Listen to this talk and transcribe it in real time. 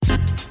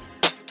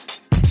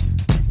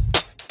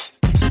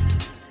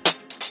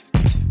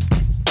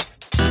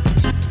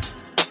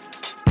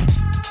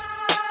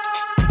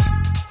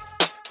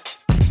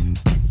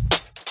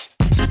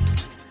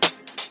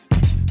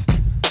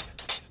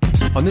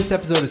this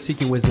episode of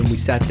Seeking Wisdom, we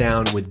sat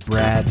down with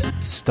Brad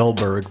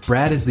Stulberg.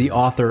 Brad is the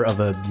author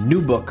of a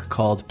new book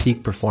called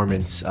Peak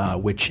Performance,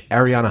 which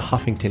Arianna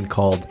Huffington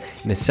called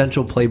an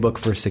essential playbook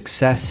for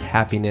success,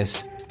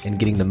 happiness, and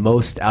getting the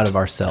most out of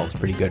ourselves.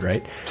 Pretty good,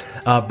 right?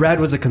 Brad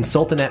was a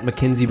consultant at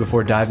McKinsey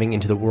before diving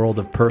into the world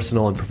of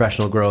personal and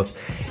professional growth.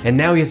 And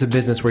now he has a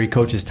business where he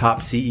coaches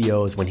top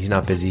CEOs when he's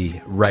not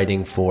busy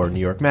writing for New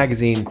York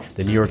Magazine,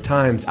 the New York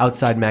Times,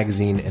 Outside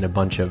Magazine, and a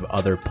bunch of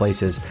other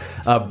places.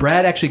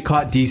 Brad actually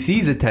caught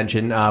DC's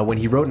attention when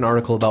he wrote an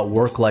article about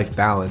work-life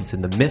balance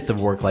and the myth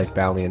of work-life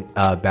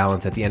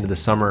balance at the end of the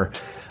summer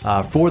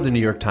for the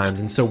New York Times.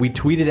 And so we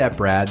tweeted at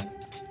Brad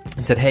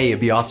and said, hey,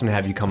 it'd be awesome to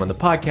have you come on the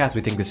podcast.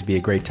 We think this would be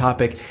a great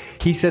topic.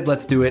 He said,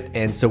 let's do it.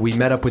 And so we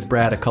met up with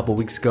Brad a couple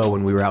weeks ago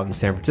when we were out in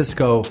San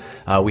Francisco.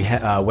 We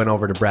went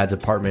over to Brad's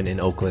apartment in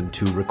Oakland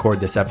to record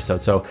this episode.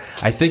 So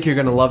I think you're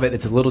going to love it.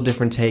 It's a little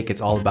different take.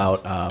 It's all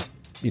about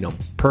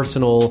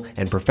personal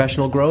and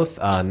professional growth,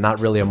 not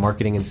really a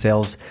marketing and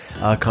sales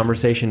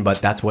conversation,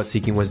 but that's what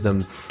Seeking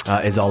Wisdom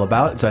is all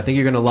about. So I think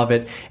you're going to love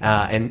it.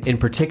 And in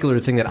particular,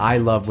 the thing that I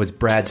love was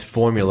Brad's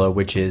formula,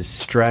 which is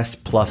stress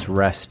plus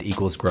rest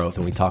equals growth.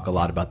 And we talk a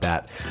lot about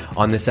that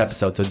on this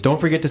episode. So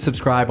don't forget to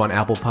subscribe on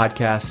Apple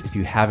Podcasts if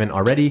you haven't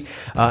already,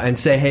 and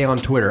say hey on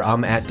Twitter.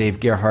 I'm at Dave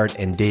Gerhardt,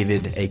 and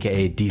David,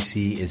 aka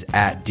DC, is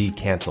at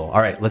DCancel. All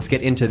right, let's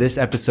get into this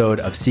episode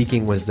of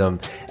Seeking Wisdom,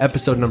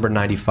 episode number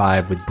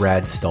 95 with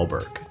Brad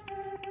Stulberg.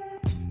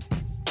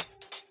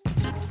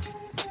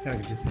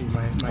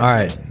 All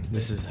right,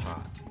 this is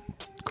hot.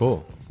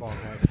 Cool.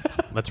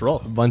 Let's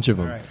roll. A bunch of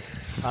them.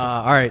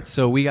 All right,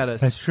 so we got a.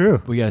 That's true.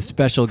 We got a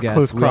special guest.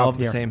 Close We all crop, have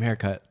the yeah. same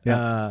haircut. Yeah.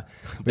 We have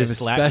a There's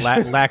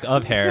special. lack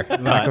of hair.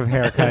 Lack of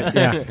haircut.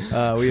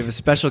 Yeah. We have a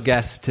special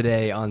guest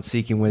today on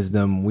Seeking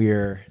Wisdom.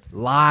 We're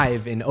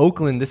live in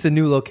Oakland. This is a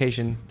new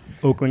location.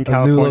 Oakland, A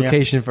California. new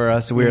location for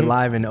us. We're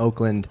live in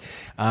Oakland.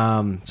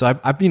 So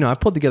I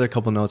pulled together a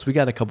couple notes. We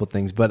got a couple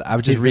things, but I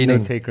was just He's the reading.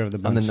 note-taker of the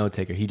I'm the bunch. note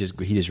taker. He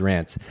just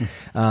rants.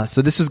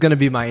 So this was going to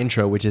be my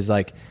intro, which is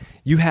like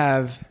you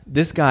have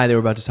this guy that we're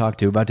about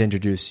to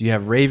introduce. You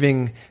have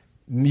raving.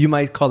 You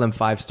might call them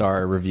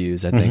 5-star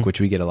reviews, I think, which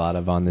we get a lot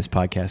of on this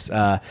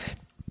podcast.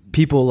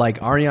 People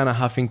like Arianna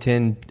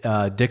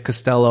Huffington, Dick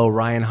Costello,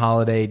 Ryan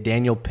Holiday,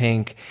 Daniel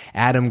Pink,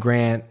 Adam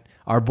Grant,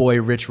 our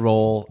boy Rich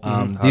Roll.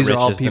 These are Rich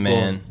all is the people.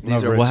 man.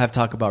 Love We'll Rich. have to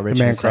talk about Rich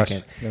The in man a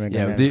second. crush. The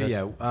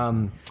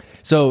man crush.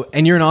 So,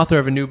 and you're an author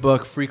of a new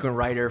book, frequent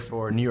writer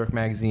for New York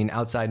Magazine,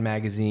 Outside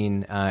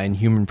Magazine, and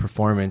Human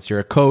Performance. You're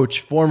a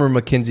coach, former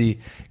McKinsey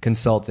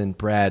consultant,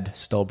 Brad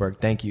Stulberg.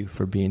 Thank you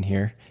for being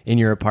here in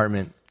your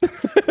apartment.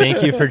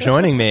 Thank you for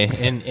joining me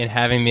and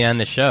having me on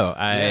the show.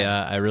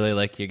 I really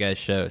like you guys'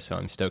 show, so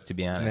I'm stoked to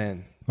be on it.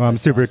 Man, Well, I'm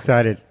super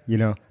excited.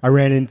 I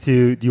ran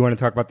into. Do you want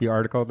to talk about the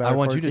article that I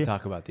want you forwarded to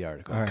talk about the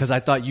article because I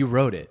thought you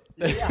wrote it.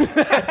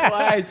 That's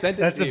why I sent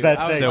it That's to the you.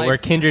 best I was thing. So we're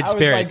kindred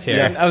spirits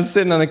here. I was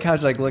sitting on the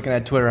couch like looking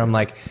at Twitter. I'm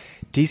like,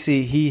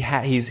 DC,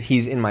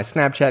 he's in my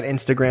Snapchat,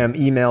 Instagram,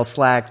 email,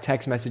 Slack,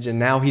 text message, and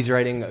now he's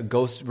writing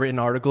ghost written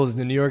articles in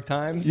the New York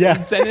Times. Yeah.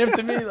 and sending them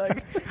to me.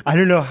 Like, I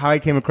don't know how I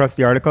came across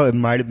the article. It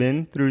might have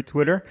been through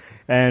Twitter.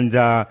 And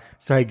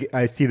so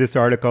I see this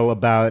article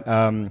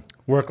about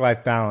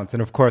work-life balance.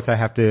 And, of course, I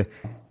have to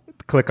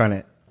click on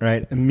it,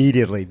 right,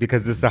 immediately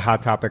because this is a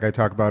hot topic I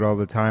talk about all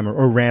the time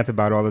or rant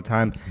about all the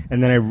time.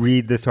 And then I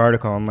read this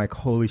article. I'm like,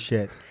 holy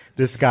shit.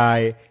 This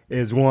guy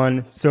is,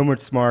 one, so much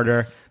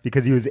smarter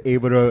because he was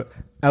able to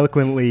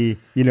eloquently,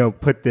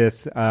 put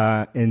this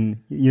in,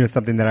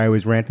 something that I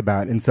always rant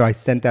about. And so I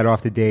sent that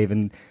off to Dave,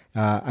 and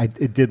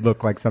it did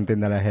look like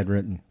something that I had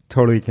written.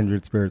 Totally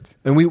kindred spirits.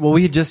 and it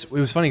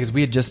was funny because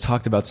we had just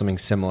talked about something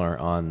similar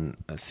on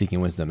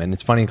Seeking Wisdom, and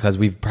it's funny because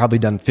we've probably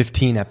done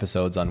 15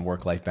 episodes on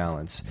work-life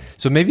balance.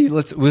 So maybe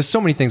there's so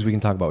many things we can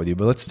talk about with you,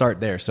 but let's start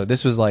there. So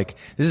this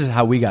is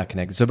how we got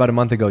connected. So about a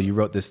month ago, you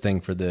wrote this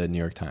thing for the New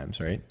York Times,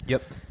 right?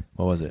 Yep.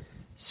 What was it?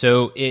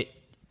 So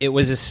it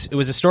was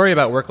a story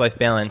about work-life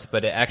balance,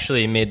 but it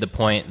actually made the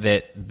point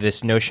that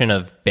this notion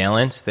of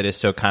balance that is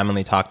so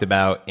commonly talked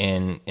about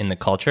in the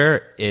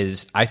culture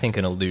is, I think,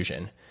 an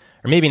illusion.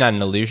 Or maybe not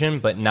an illusion,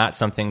 but not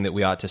something that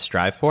we ought to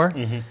strive for.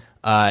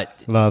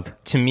 Love.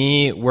 To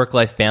me,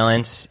 work-life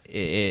balance,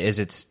 as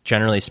it's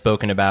generally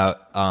spoken about,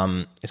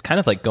 is kind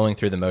of like going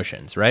through the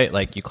motions, right?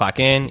 Like you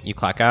clock in, you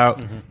clock out,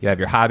 you have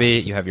your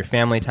hobby, you have your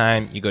family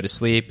time, you go to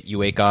sleep, you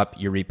wake up,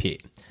 you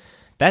repeat.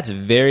 That's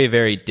very,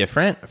 very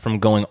different from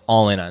going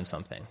all in on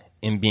something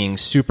and being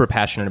super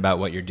passionate about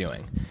what you're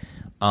doing.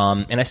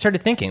 And I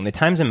started thinking, the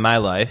times in my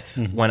life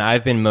when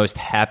I've been most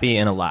happy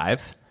and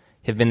alive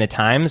have been the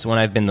times when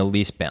I've been the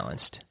least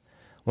balanced.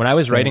 When I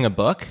was writing a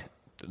book,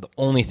 the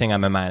only thing on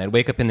my mind, I'd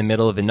wake up in the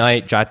middle of the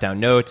night, jot down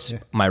notes. Yeah.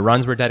 My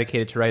runs were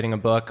dedicated to writing a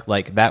book.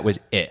 Like, that was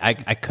it. I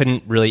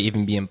couldn't really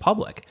even be in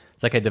public.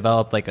 It's like I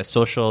developed like a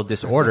social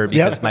disorder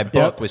because my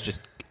book was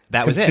just,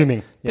 that was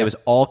it. It was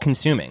all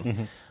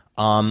consuming.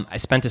 I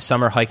spent a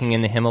summer hiking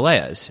in the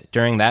Himalayas.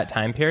 During that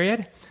time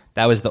period,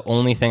 that was the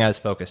only thing I was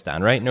focused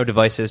on, right? No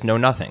devices, no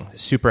nothing.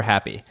 Super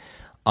happy.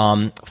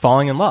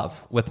 falling in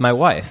love with my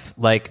wife.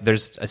 Like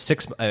there's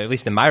at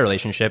least in my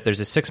relationship,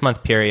 there's a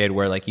 6-month period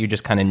where like you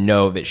just kind of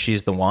know that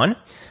she's the one.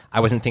 I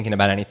wasn't thinking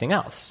about anything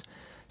else.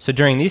 So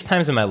during these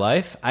times in my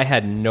life, I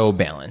had no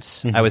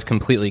balance. I was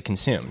completely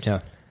consumed.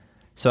 Yeah.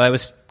 So I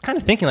was kind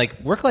of thinking like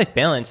work-life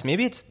balance,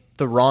 maybe it's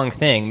the wrong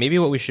thing. Maybe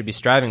what we should be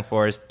striving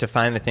for is to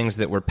find the things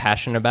that we're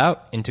passionate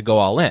about and to go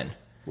all in.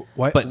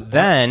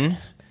 Then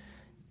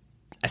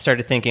I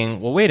started thinking,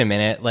 well, wait a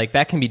minute, like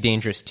that can be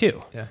dangerous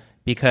too. Yeah.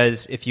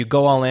 Because if you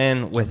go all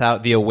in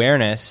without the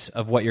awareness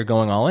of what you're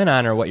going all in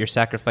on or what you're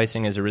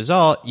sacrificing as a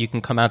result, you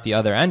can come out the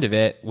other end of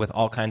it with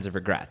all kinds of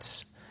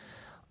regrets.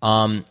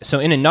 So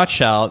in a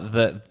nutshell,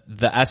 the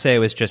essay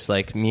was just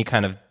like me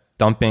kind of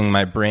dumping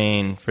my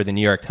brain for the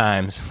New York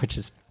Times, which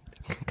is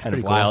kind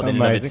of wild in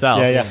and of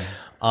itself. Yeah.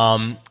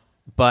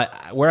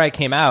 But where I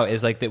came out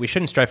is like that we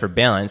shouldn't strive for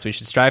balance. We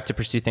should strive to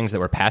pursue things that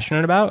we're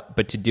passionate about,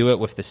 but to do it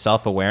with the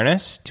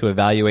self-awareness to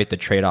evaluate the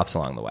trade-offs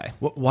along the way.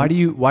 Why do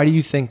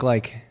you think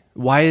like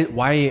why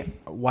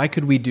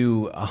could we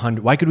do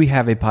 100? Why could we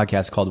have a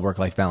podcast called Work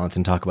Life Balance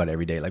and talk about it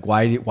every day? Like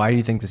why do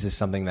you think this is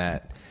something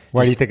that?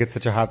 Why do you think it's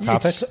such a hot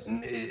topic?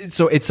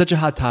 So it's such a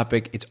hot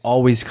topic. It's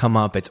always come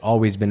up. It's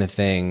always been a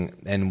thing,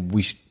 and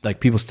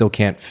people still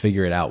can't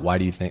figure it out. Why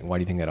do you think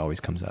that always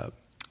comes up?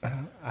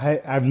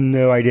 I have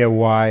no idea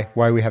why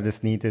we have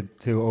this need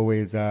to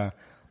always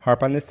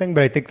harp on this thing,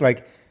 but I think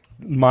like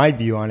my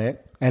view on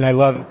it, and I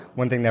love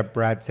one thing that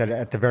Brad said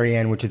at the very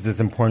end, which is this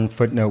important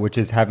footnote, which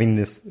is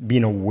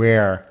being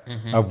aware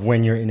of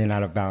when you're in and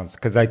out of balance.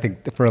 Because I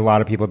think for a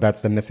lot of people,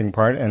 that's the missing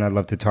part, and I'd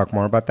love to talk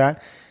more about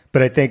that.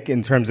 But I think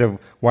in terms of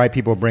why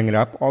people bring it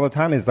up all the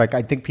time is like,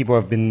 I think people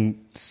have been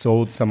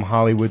sold some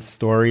Hollywood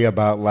story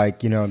about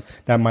like,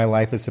 that my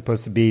life is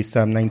supposed to be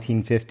some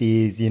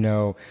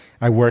 1950s,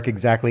 I work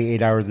exactly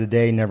 8 hours a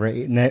day, never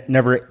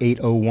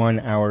 801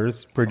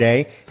 hours per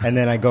day. And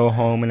then I go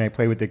home and I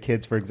play with the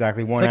kids for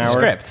exactly 1 hour. It's like a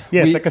script.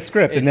 Yeah, it's like a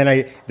script. And then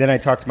I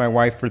talk to my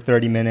wife for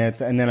 30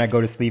 minutes and then I go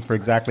to sleep for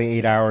exactly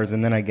 8 hours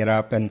and then I get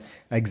up and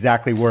I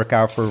exactly work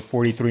out for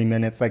 43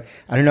 minutes. Like,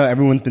 I don't know,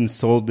 everyone's been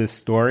sold this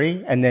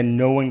story and then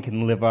no one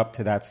can live up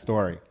to that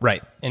story.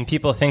 Right. And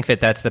people think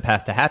that that's the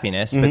path to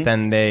happiness, but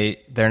then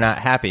they're not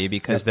happy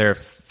because they're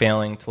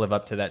failing to live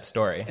up to that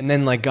story. And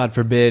then, like, God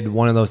forbid,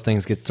 one of those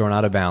things gets thrown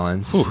out of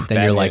balance.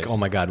 Then you're like, oh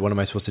my God, what am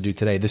I supposed to do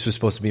today? This was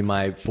supposed to be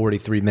my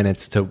 43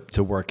 minutes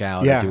to work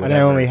out. Yeah, or do and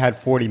I only had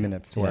 40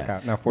 minutes to work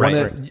out. Now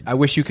 43. I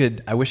wish we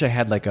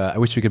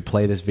could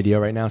play this video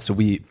right now. So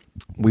we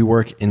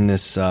work in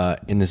this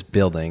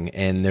building,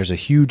 and there's a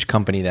huge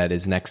company that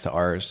is next to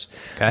ours.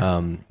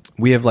 Okay.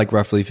 We have like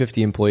roughly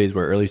 50 employees.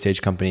 We're an early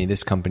stage company.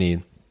 This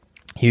company,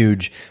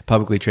 huge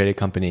publicly traded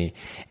company,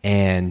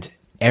 and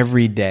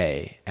every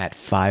day at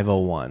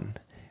 5:01,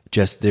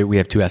 we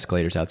have 2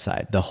 escalators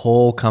outside. The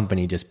whole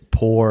company just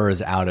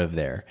pours out of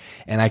there,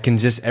 and I can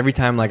just every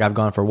time like I've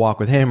gone for a walk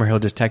with him, or he'll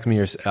just text me,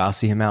 or I'll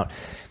see him out.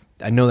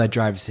 I know that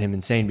drives him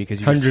insane because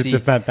you hundreds, just see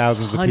if not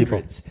thousands, of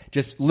people.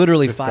 Just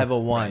literally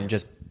 5:01,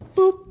 just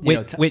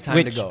boop.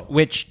 Time to go.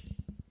 Which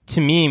to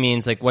me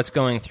means like what's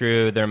going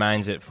through their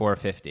minds at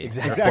 4:50.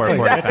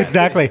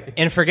 Exactly.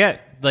 And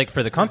forget like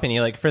for the company,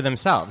 like for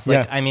themselves.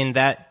 Like I mean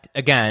that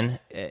again,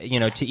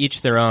 to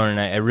each their own. And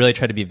I really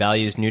try to be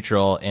values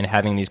neutral in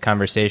having these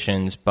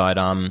conversations. But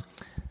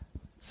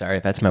sorry,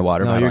 that's my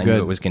water bottle. You're good. I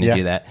knew it was going to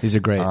do that. These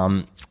are great.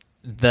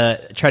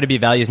 Try to be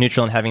values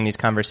neutral in having these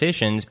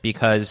conversations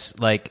because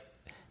like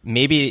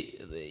maybe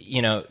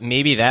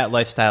that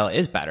lifestyle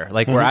is better.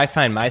 Like where I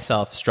find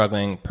myself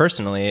struggling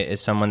personally is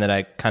someone that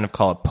I kind of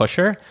call a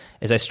pusher,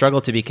 is I struggle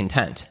to be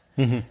content.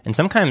 And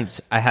sometimes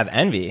I have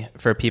envy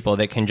for people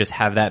that can just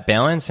have that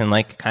balance and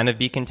like kind of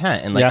be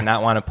content and like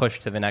not want to push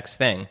to the next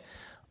thing.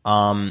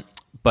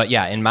 But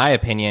yeah, in my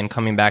opinion,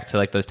 coming back to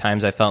like those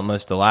times I felt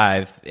most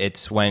alive,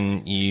 it's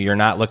when you're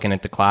not looking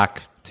at the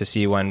clock to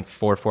see when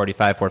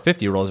 4:45,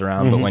 4:50 rolls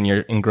around, but when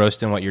you're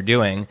engrossed in what you're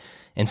doing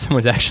and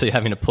someone's actually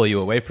having to pull you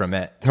away from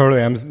it.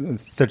 Totally. I'm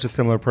such a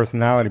similar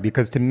personality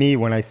because to me,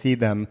 when I see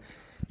them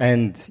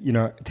and,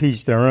 to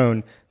each their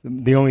own,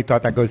 the only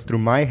thought that goes through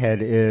my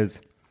head is,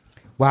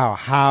 wow,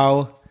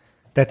 how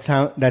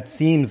that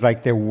seems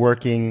like they're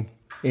working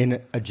in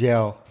a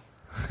jail,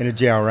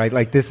 right?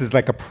 Like this is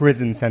like a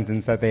prison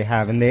sentence that they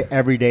have. And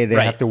every day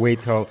they have to wait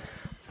till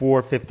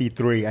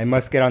 4:53. I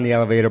must get on the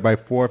elevator by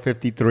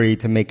 4:53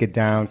 to make it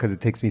down because it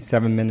takes me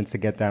 7 minutes to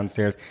get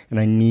downstairs, and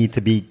I need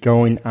to be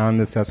going on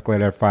this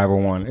escalator at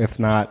 5:01. If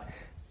not,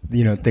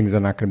 things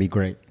are not going to be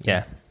great.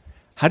 Yeah.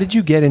 How did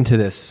you get into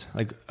this?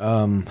 Like,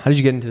 how did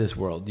you get into this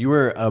world? You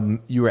were at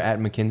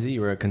McKinsey.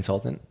 You were a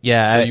consultant.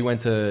 Yeah. So you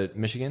went to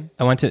Michigan.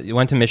 I went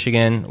to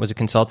Michigan. Was a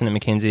consultant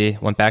at McKinsey.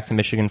 Went back to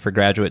Michigan for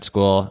graduate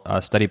school.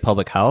 Studied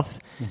public health,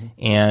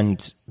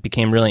 and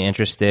became really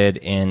interested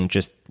in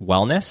just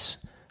wellness.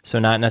 So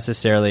not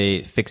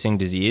necessarily fixing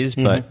disease,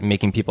 but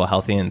making people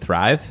healthy and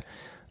thrive.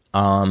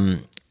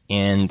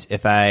 And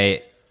if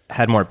I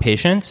had more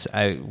patience,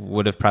 I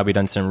would have probably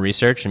done some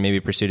research and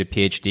maybe pursued a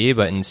PhD,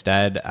 but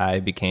instead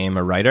I became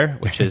a writer,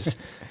 which is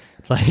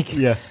like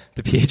Yeah.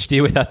 the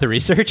PhD without the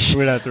research,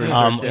 Without the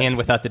research, yeah. and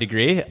without the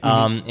degree.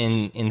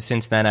 And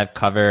since then, I've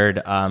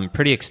covered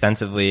pretty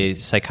extensively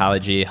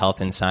psychology,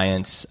 health, and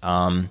science.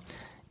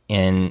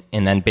 And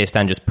then based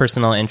on just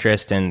personal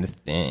interest and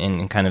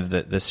in kind of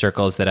the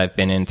circles that I've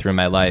been in through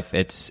my life,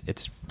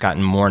 it's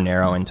gotten more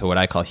narrow into what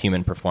I call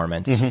human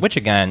performance, which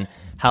again,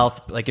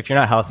 health, like if you're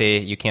not healthy,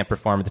 you can't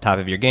perform at the top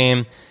of your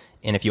game.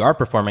 And if you are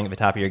performing at the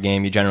top of your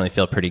game, you generally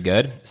feel pretty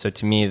good. So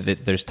to me,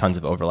 there's tons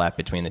of overlap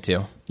between the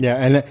two. Yeah,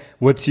 and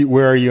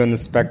where are you on the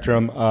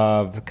spectrum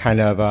of kind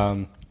of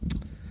on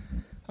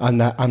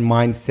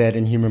mindset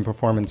and human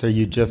performance? Are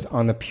you just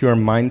on the pure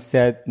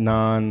mindset,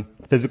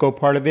 non-physical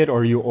part of it, or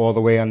are you all the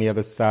way on the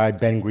other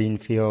side, Ben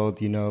Greenfield?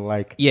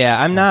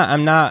 Yeah, I'm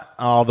not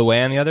all the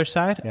way on the other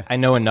side. Yeah. I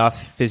know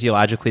enough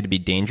physiologically to be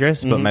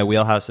dangerous, but my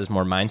wheelhouse is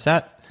more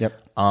mindset. Yep.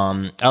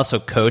 I also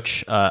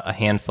coach a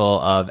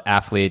handful of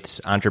athletes,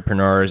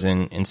 entrepreneurs,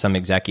 and some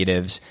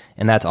executives,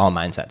 and that's all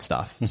mindset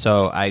stuff.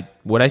 So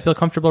would I feel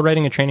comfortable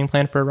writing a training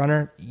plan for a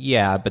runner?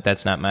 Yeah, but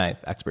that's not my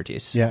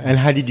expertise. Yeah, and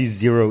how did you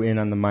zero in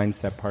on the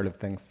mindset part of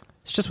things?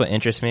 It's just what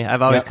interests me.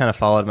 I've always kind of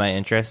followed my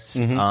interests,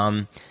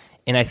 and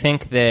I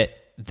think that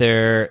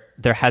there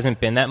hasn't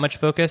been that much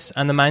focus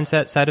on the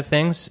mindset side of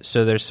things,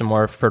 so there's some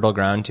more fertile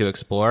ground to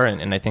explore,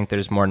 and I think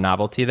there's more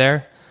novelty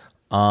there.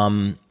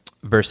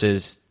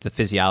 Versus the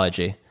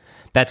physiology.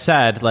 That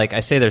said, like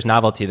I say, there's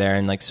novelty there,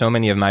 and like so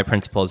many of my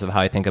principles of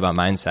how I think about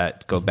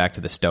mindset go back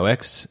to the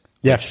Stoics,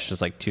 Yes, which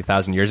is like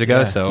 2,000 years ago.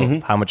 Yeah. So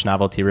how much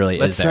novelty really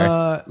is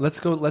there? Let's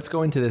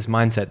go into this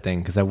mindset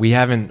thing because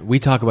we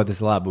talk about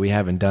this a lot, but we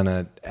haven't done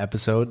an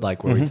episode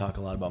like where we talk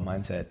a lot about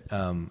mindset.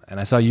 And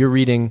I saw you're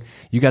reading.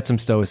 You got some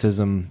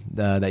Stoicism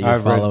that you're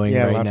following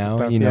right now.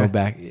 Stuff,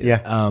 back.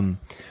 Yeah.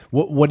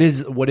 What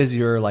is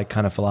your like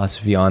kind of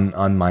philosophy on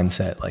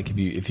mindset? Like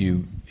if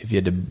you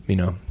had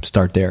to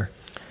start there.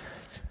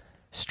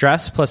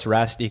 Stress plus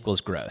rest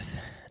equals growth.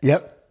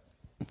 Yep.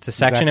 It's a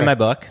section in my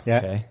book. Yeah.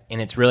 Okay. And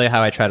it's really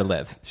how I try to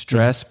live.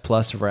 Stress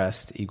plus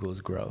rest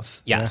equals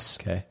growth. Yes.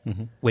 Yeah?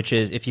 Okay. Which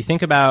is, if you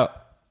think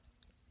about,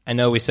 I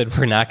know we said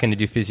we're not going to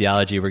do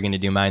physiology, we're going to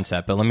do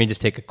mindset, but let me just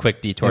take a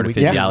quick detour to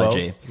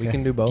physiology. We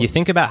can do both. Do you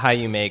think about how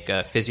you make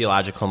a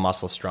physiological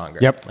muscle stronger?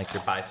 Yep. Like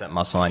your bicep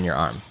muscle on your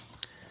arm.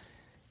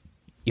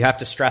 You have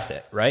to stress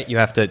it, right? You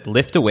have to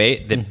lift a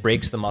weight that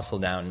breaks the muscle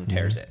down and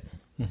tears it.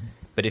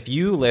 But if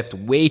you lift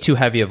way too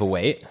heavy of a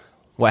weight,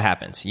 what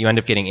happens? You end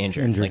up getting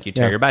injured. Like you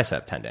tear your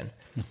bicep tendon.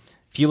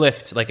 If you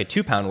lift like a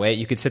 2-pound weight,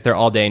 you could sit there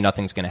all day,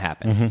 nothing's going to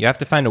happen. You have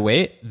to find a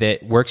weight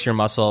that works your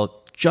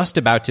muscle just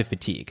about to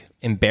fatigue,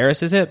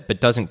 embarrasses it,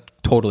 but doesn't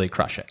totally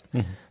crush it.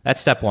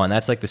 That's step one.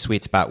 That's like the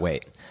sweet spot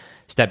weight.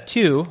 Step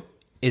two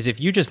is if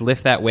you just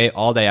lift that weight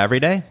all day, every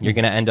day, you're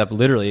going to end up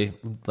literally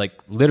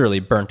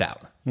burnt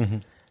out.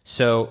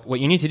 So what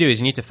you need to do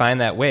is you need to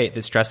find that weight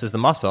that stresses the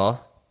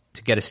muscle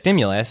to get a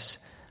stimulus,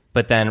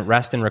 but then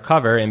rest and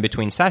recover in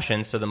between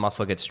sessions so the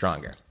muscle gets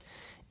stronger.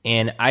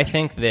 And I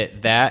think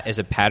that is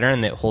a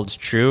pattern that holds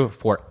true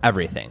for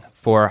everything,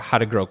 for how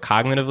to grow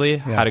cognitively,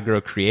 how to grow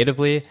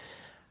creatively,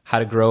 how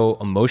to grow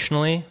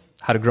emotionally,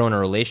 how to grow in a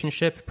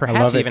relationship,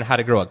 perhaps even how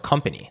to grow a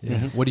company.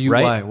 What do you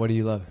like? What do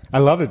you love? I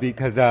love it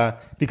because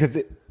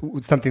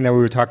something that we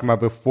were talking about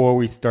before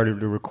we started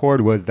to record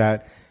was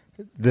that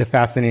the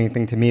fascinating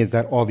thing to me is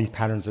that all these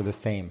patterns are the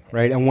same,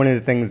 right? And one of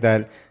the things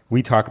that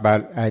we talk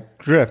about at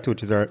Drift,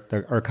 which is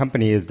our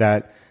company, is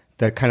that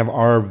kind of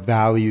our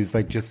values,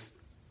 like just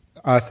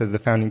us as the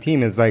founding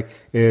team, is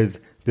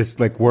this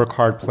like work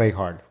hard, play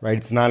hard, right?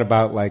 It's not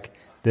about like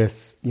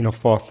this,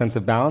 false sense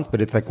of balance,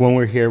 but it's like when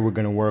we're here, we're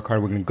going to work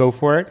hard, we're going to go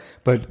for it.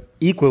 But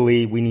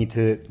equally, we need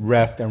to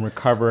rest and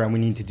recover, and we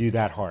need to do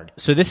that hard.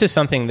 So this is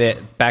something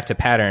that, back to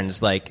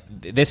patterns, like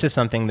this is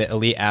something that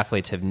elite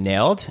athletes have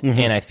nailed,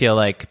 and I feel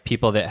like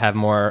people that have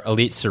more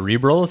elite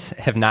cerebrals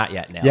have not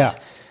yet nailed. Yeah.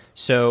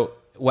 So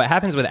what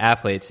happens with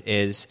athletes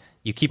is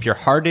you keep your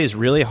hard days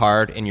really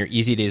hard and your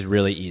easy days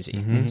really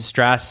easy.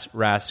 Stress,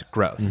 rest,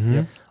 growth.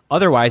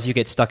 Otherwise, you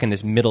get stuck in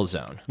this middle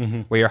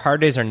zone where your hard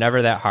days are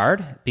never that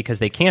hard because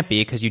they can't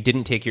be because you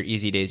didn't take your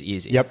easy days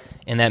easy. Yep.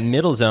 And that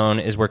middle zone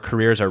is where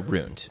careers are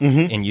ruined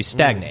and you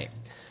stagnate.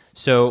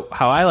 So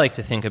how I like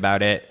to think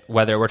about it,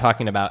 whether we're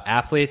talking about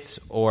athletes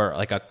or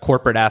like a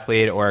corporate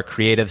athlete or a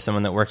creative,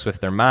 someone that works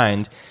with their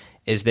mind,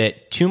 is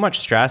that too much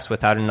stress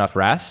without enough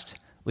rest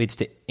leads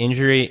to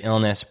injury,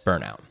 illness,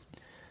 burnout.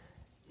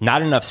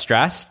 Not enough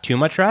stress, too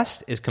much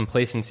rest is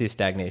complacency,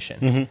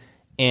 stagnation.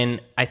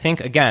 And I think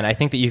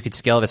that you could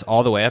scale this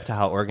all the way up to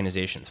how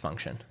organizations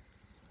function.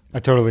 I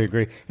totally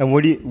agree. And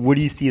what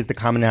do you see as the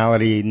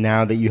commonality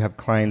now that you have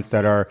clients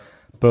that are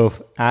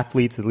both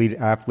athletes, elite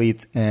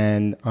athletes,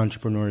 and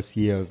entrepreneurs,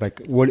 CEOs?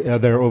 Like,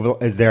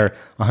 is there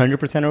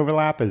 100%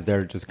 overlap? Is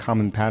there just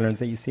common patterns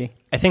that you see?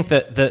 I think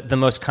that the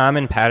most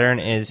common pattern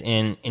is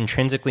in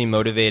intrinsically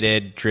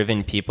motivated,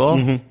 driven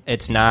people.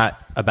 It's not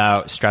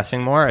about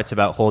stressing more. It's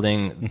about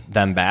holding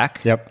them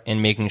back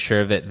and making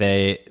sure that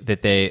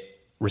they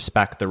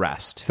respect the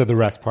rest. So the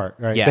rest part,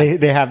 right? Yeah.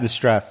 They have the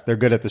stress. They're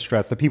good at the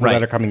stress. The people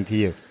that are coming to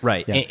you.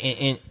 Right.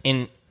 Yeah.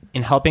 And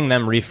in helping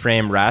them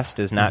reframe rest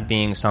as not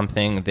being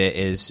something that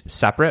is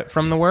separate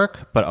from the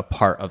work, but a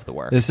part of the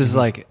work. This is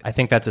like, I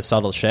think that's a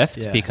subtle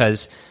shift Yeah.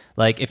 because,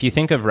 like, if you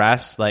think of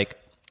rest, like,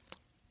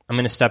 I'm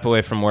going to step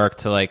away from work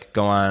to, like,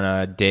 go on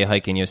a day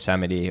hike in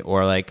Yosemite,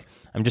 or, like,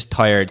 I'm just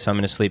tired, so I'm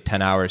going to sleep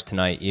 10 hours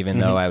tonight, even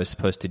though I was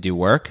supposed to do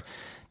work.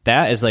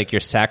 That is like you're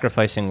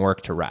sacrificing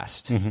work to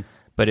rest.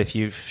 But if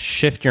you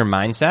shift your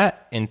mindset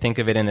and think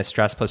of it in the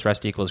stress plus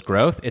rest equals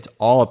growth, it's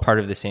all a part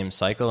of the same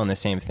cycle and the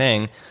same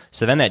thing.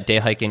 So then that day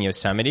hike in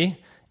Yosemite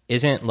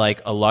isn't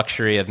like a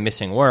luxury of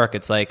missing work.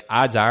 It's like,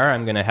 odds are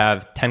I'm going to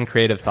have 10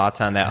 creative thoughts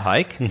on that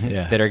hike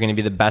Yeah. that are going to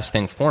be the best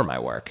thing for my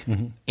work.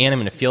 And I'm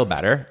going to feel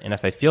better. And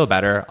if I feel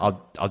better,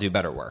 I'll do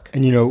better work.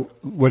 And you know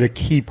what a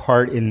key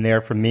part in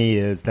there for me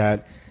is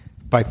that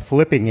by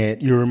flipping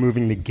it, you're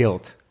removing the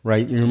guilt,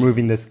 right? You're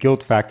removing this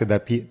guilt factor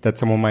that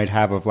someone might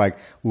have of like,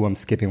 "Ooh, I'm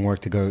skipping work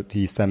to go to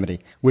Yosemite,"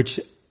 which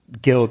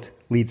guilt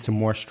leads to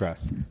more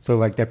stress. So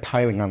like they're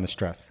piling on the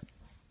stress.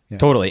 Yeah.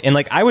 Totally. And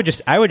like I would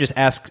just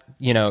ask,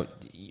 you know,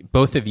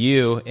 both of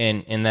you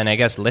and then I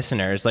guess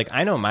listeners, like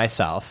I know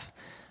myself,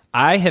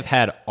 I have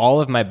had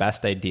all of my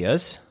best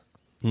ideas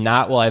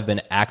not while I've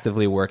been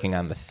actively working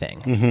on the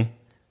thing.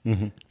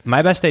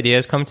 My best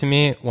ideas come to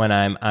me when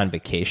I'm on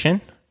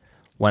vacation,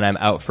 when I'm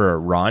out for a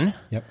run,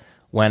 Yep.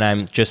 when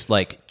I'm just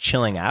like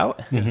chilling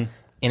out.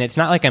 And it's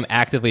not like I'm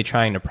actively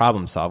trying to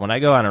problem solve. When I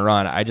go on a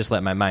run, I just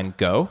let my mind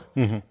go,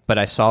 but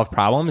I solve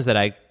problems that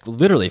I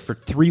literally for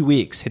 3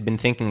 weeks had been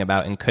thinking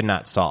about and could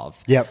not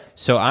solve. Yep.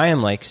 So I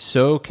am like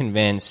so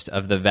convinced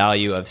of the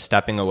value of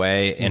stepping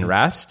away and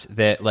rest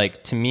that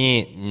like to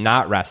me,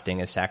 not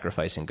resting is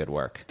sacrificing good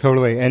work.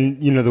 Totally.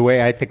 And, you know, the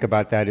way I think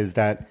about that is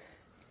that,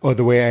 or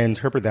the way I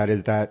interpret that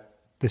is that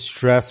the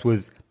stress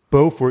was,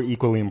 both were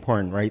equally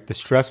important, right? The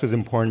stress was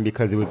important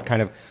because it was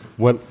kind of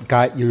what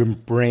got your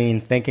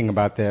brain thinking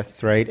about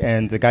this, right?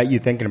 And it got you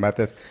thinking about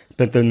this.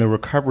 But then the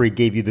recovery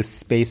gave you the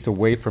space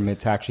away from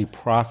it to actually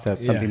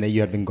process something that you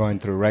had been going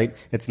through, right?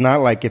 It's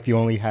not like if you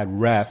only had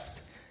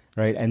rest,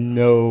 right, and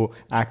no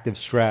active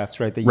stress,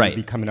 right, that you'd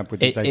be coming up with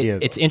these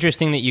ideas. It's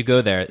interesting that you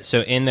go there.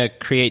 So in the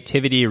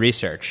creativity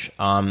research,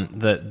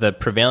 the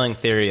prevailing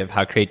theory of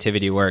how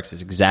creativity works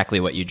is exactly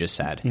what you just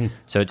said.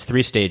 So it's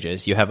 3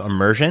 stages. You have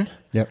immersion,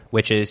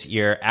 which is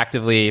you're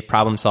actively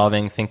problem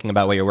solving, thinking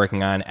about what you're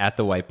working on at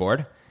the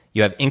whiteboard.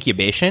 You have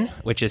incubation,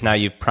 which is now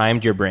you've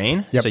primed your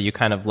brain, so you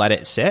kind of let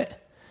it sit.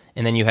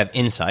 And then you have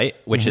insight,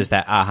 which is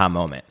that aha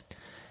moment.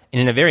 And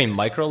in a very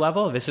micro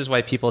level, this is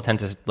why people tend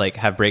to like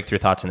have breakthrough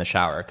thoughts in the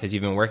shower, because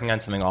you've been working on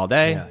something all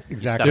day. Yeah,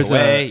 exactly. You step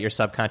away, your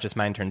subconscious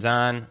mind turns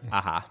on.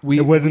 Aha.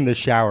 It wasn't the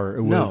shower.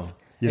 It was, No.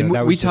 you know, And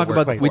that we was talk just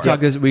about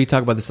workplace. we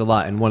talk about this a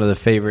lot. And one of the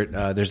favorite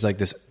there's like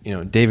this, you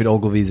know, David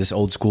Ogilvy's this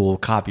old school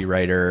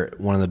copywriter,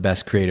 one of the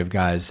best creative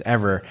guys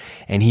ever,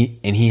 and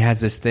he has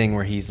this thing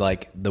where he's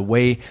like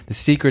the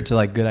secret to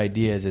like good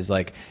ideas is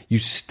like you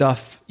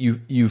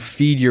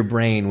feed your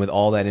brain with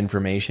all that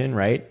information,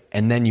 right?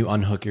 And then you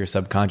unhook your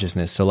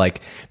subconsciousness. So like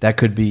that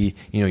could be,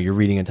 you know, you're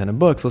reading a ton of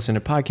books, listening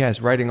to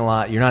podcasts, writing a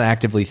lot. You're not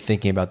actively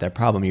thinking about that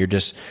problem.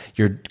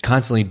 You're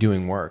constantly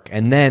doing work.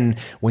 And then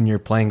when you're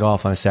playing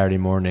golf on a Saturday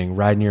morning,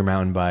 riding your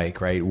mountain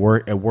bike, right,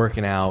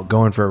 working out,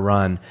 going for a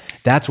run,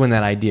 that's when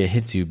that idea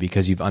hits you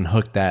because you've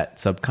unhooked that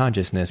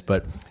subconsciousness.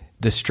 But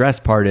the stress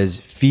part is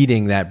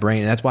feeding that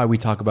brain. And that's why we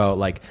talk about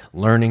like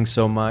learning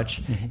so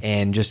much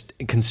and just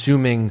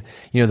consuming,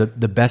 you know,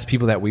 the best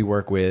people that we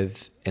work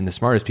with and the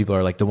smartest people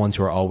are like the ones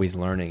who are always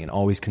learning and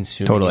always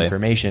consuming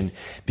information,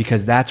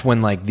 because that's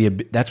when like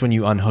that's when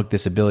you unhook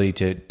this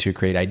ability to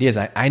create ideas.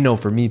 I know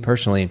for me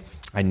personally,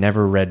 I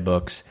never read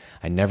books.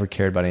 I never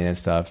cared about any of that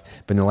stuff.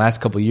 But in the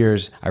last couple of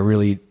years, I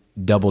really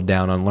doubled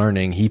down on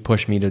learning. He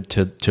pushed me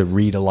to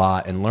read a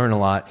lot and learn a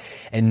lot.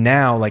 And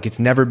now, like, it's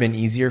never been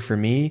easier for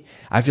me.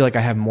 I feel like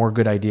I have more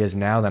good ideas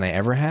now than I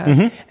ever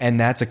have. And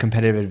that's a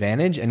competitive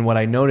advantage. And what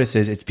I notice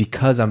is it's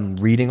because I'm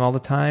reading all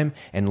the time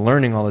and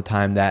learning all the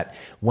time that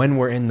when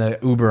we're in the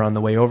Uber on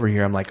the way over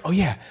here, I'm like, oh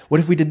yeah, what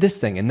if we did this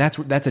thing? And that's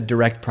a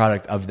direct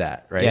product of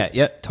that, right?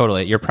 Yeah,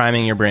 totally. You're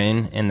priming your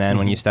brain, and then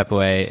when you step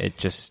away, it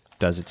just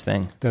does its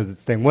thing.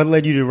 What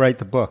led you to write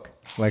the book?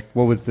 Like,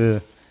 what was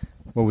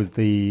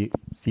the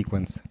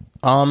sequence?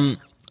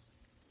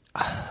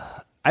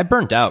 I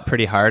burnt out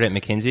pretty hard at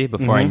McKinsey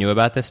before I knew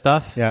about this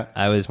stuff. Yeah.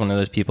 I was one of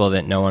those people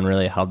that no one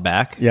really held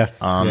back.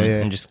 Yes.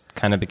 And just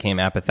kind of became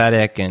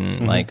apathetic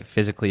and like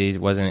physically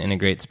wasn't in a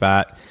great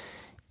spot.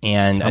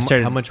 And I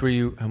started. How much were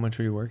you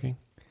working?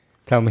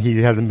 Tell him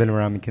he hasn't been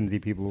around McKinsey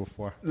people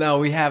before. No,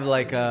 we have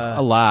like a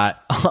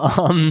lot.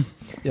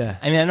 Yeah.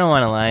 I mean, I don't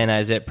want to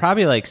lionize it.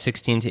 Probably like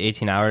 16 to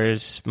 18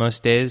 hours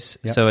most days.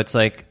 Yep. So it's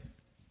like,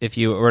 if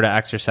you were to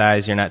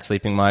exercise, you're not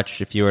sleeping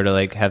much. If you were to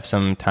like have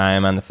some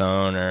time on the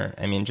phone, or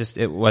I mean, just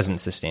it wasn't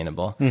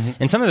sustainable.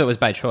 And some of it was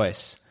by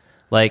choice.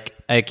 Like,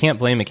 I can't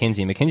blame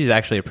McKinsey. McKinsey's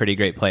actually a pretty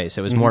great place.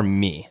 It was more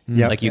me.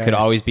 Yep. Like, you could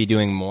always be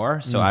doing more,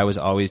 so I was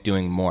always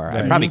doing more.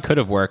 I probably could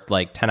have worked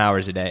like 10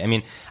 hours a day. I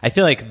mean, I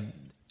feel like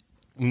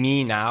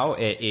me now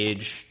at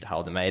age, how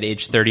old am I? At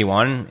age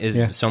 31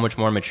 is so much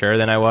more mature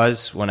than I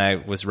was when I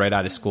was right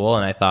out of school,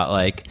 and I thought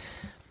like,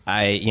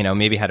 I,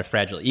 maybe had a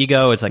fragile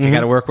ego. It's like, I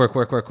got to work,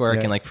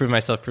 and like prove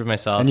myself.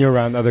 And you're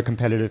around other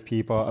competitive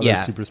people, other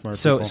super smart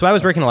people. So I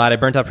was working a lot. I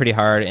burnt out pretty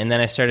hard. And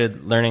then I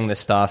started learning this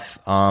stuff.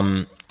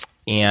 And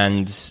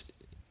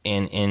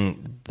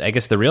I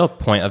guess the real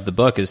point of the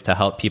book is to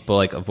help people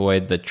like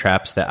avoid the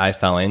traps that I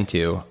fell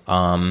into,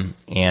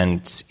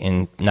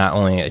 and not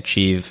only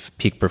achieve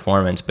peak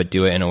performance, but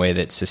do it in a way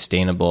that's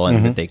sustainable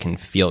and that they can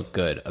feel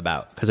good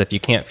about. Because if you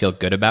can't feel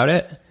good about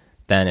it,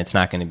 then it's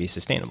not going to be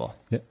sustainable.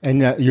 Yeah.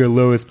 And your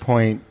lowest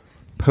point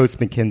post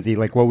McKinsey,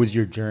 like what was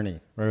your journey?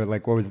 Or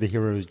like what was the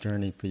hero's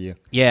journey for you?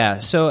 Yeah.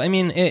 So, I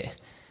mean,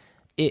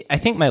 I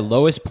think my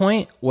lowest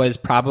point was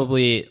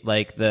probably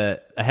like I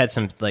had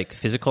some like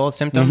physical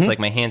symptoms, like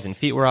my hands and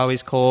feet were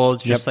always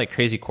cold, just like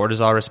crazy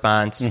cortisol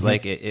response.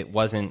 Like it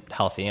wasn't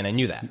healthy, and I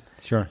knew that.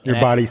 Sure. Your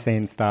body's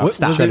saying stop.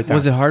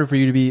 Was it hard for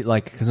you to be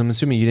like, because I'm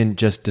assuming you didn't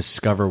just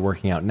discover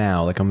working out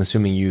now. Like I'm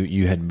assuming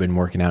you had been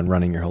working out and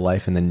running your whole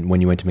life, and then when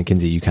you went to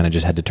McKinsey, you kind of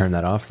just had to turn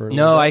that off for a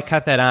little bit? I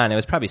kept that on. It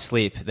was probably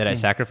sleep that I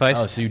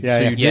sacrificed. Oh, so you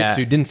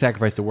didn't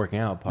sacrifice the working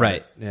out part.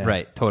 Right. Yeah.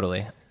 Right.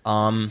 Totally.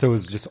 So it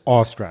was just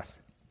all stress.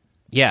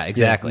 Yeah,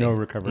 exactly. Yeah,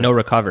 no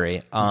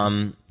recovery.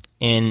 I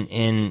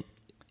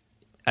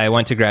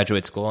went to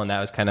graduate school, and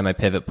that was kind of my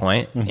pivot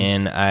point.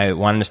 And I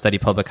wanted to study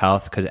public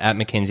health because at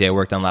McKinsey, I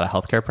worked on a lot of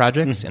healthcare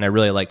projects, and I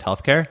really liked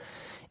healthcare.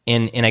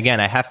 And again,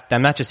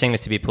 I'm not just saying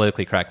this to be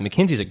politically correct.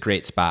 McKinsey's a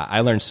great spot.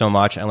 I learned so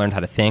much. I learned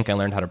how to think. I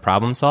learned how to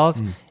problem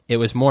solve. It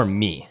was more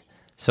me.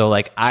 So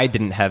like I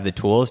didn't have the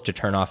tools to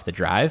turn off the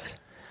drive.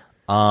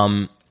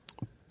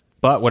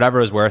 But whatever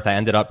it was worth, I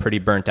ended up pretty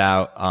burnt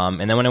out.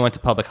 And then when I went to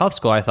public health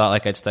school, I thought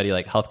like I'd study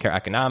like healthcare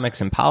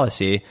economics and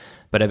policy,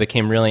 but I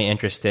became really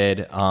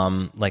interested,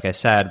 like I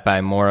said,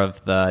 by more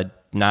of the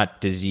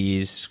not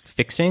disease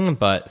fixing,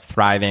 but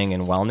thriving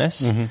and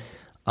wellness,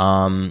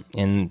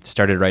 and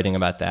started writing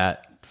about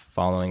that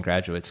following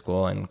graduate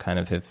school and kind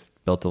of have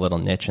built a little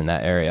niche in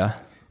that area.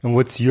 And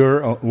what's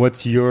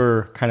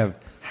your kind of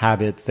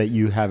habits that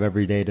you have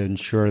every day to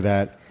ensure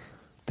that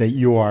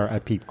you are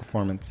at peak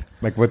performance?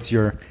 Like what's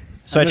your...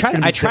 So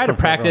I try to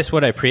practice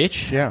what I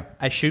preach. Yeah.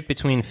 I shoot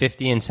between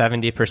 50 and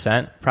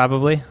 70%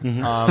 probably,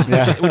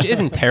 which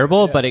isn't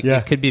terrible, but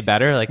it could be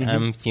better. Like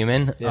I'm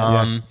human.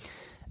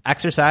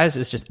 Exercise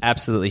is just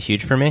absolutely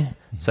huge for me.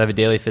 So I have a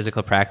daily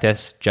physical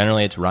practice.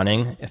 Generally it's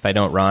running. If I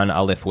don't run,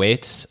 I'll lift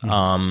weights.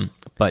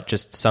 But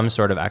just some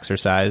sort of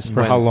exercise.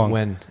 For how long?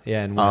 When?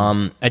 Yeah. And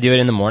when? I do it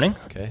in the morning.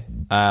 Okay.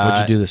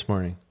 What'd you do this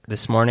morning?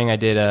 This morning I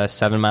did a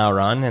 7-mile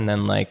run and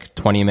then like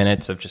 20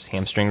 minutes of just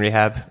hamstring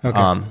rehab.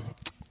 Okay.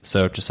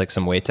 So just like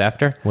some weights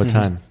after. What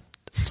time?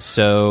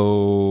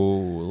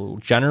 So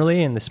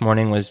generally, and this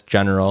morning was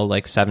general,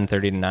 like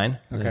 7:30 to 9.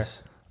 Okay.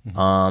 Nice.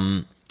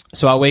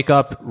 So I'll wake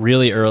up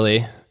really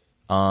early,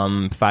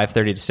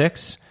 5:30 to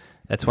 6.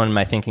 That's when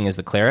my thinking is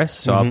the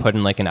clearest. So I'll put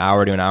in like an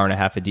hour to an hour and a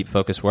half of deep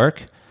focus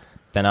work.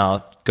 Then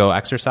I'll go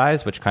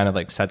exercise, which kind of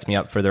like sets me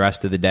up for the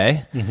rest of the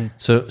day.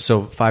 So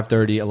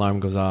 5:30, alarm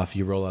goes off.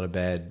 You roll out of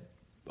bed,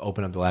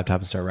 open up the laptop,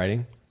 and start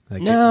writing.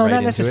 Like no,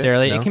 not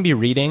necessarily. No? It can be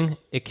reading.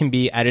 It can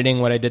be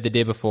editing what I did the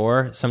day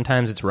before.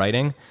 Sometimes it's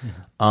writing.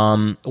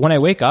 When I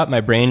wake up,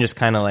 my brain just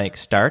kind of like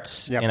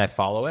starts and I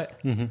follow it.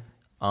 And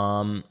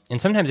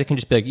sometimes it can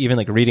just be like even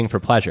like reading for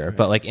pleasure.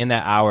 But like in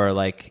that hour,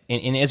 like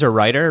in as a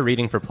writer,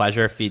 reading for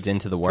pleasure feeds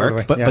into the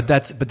work. Totally. But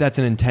that's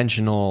an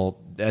intentional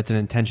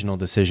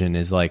decision.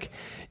 Is like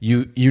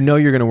you know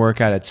you're going to work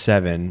out at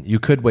 7. You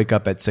could wake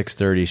up at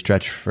 6:30,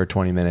 stretch for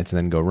 20 minutes, and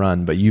then go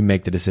run. But you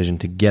make the decision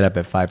to get up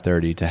at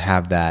 5:30 to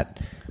have that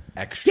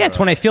extra. Yeah, it's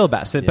when I feel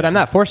best. But I'm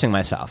not forcing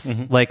myself.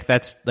 Like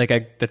that's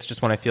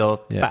just when I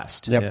feel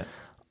best. Yep.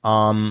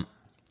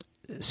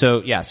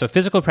 So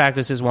physical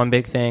practice is one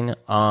big thing.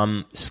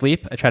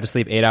 Sleep. I try to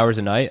sleep 8 hours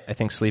a night. I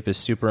think sleep is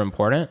super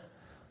important.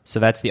 So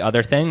that's the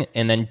other thing.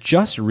 And then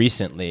just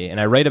recently, and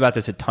I write about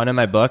this a ton in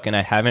my book, and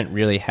I haven't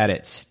really had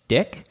it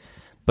stick,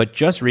 but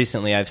just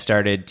recently I've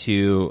started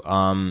to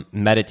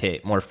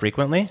meditate more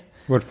frequently.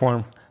 What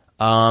form?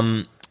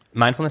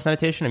 Mindfulness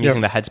meditation. I'm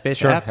using the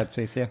Headspace app.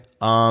 Headspace, yeah.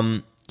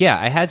 Yeah,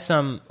 I had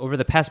some over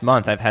the past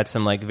month. I've had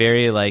some like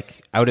very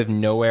like out of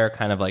nowhere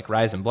kind of like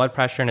rise in blood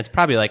pressure, and it's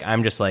probably like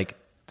I'm just like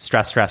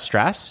stress.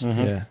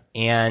 Yeah.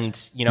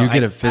 And you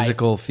get a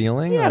physical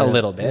feeling. Yeah, a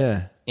little bit.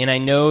 Yeah. And I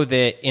know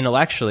that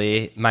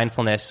intellectually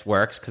mindfulness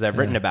works because I've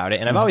written about it,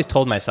 and I've always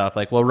told myself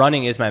like, well,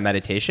 running is my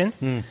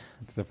meditation.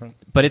 It's different,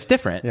 but it's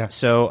different. Yeah.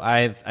 So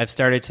I've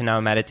started to now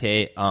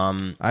meditate. 2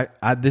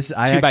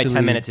 by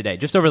 10 minutes a day,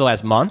 just over the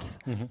last month.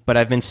 But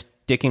I've been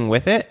sticking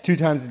with it. 2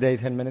 times a day,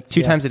 10 minutes.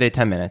 2 times a day,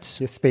 10 minutes.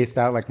 Just spaced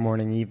out like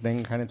morning,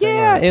 evening kind of thing.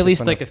 Yeah, at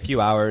least like a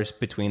few hours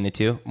between the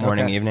two,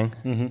 morning,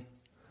 evening.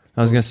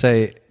 I was gonna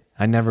say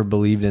I never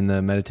believed in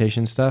the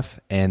meditation stuff,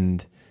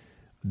 and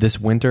this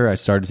winter I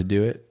started to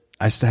do it.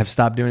 I have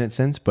stopped doing it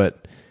since,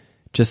 but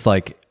just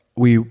like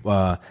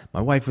my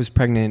wife was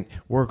pregnant,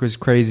 work was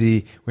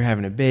crazy, we're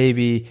having a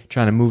baby,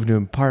 trying to move to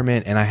an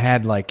apartment, and I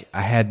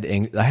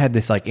had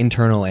this like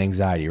internal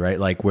anxiety, right?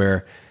 Like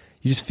where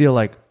you just feel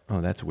like,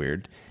 oh, that's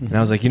weird. And I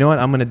was like, you know what?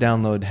 I'm going to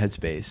download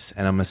Headspace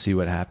and I'm going to see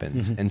what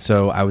happens. And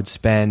so I would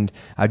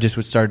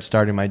start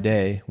starting my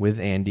day with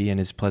Andy and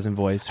his pleasant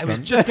voice. I was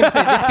just going to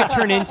say, this could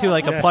turn into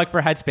like a plug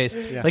for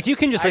Headspace. Like you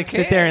can just like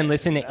sit there and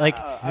listen. Like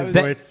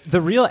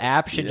the real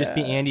app should just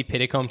be Andy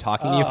Piddicombe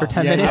talking to you for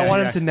 10 minutes. I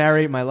want him to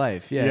narrate my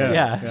life.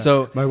 Yeah.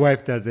 So my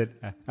wife does it.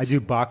 I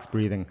do box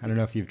breathing. I don't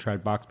know if you've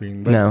tried box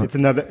breathing, but No.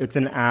 it's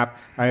an app.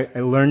 I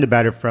learned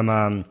about it from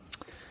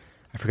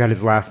I forgot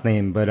his last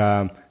name, but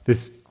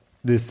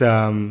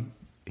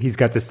he's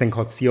got this thing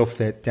called Seal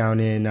Fit down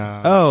in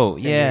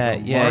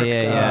San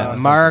Diego.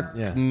 Mark,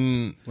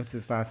 What's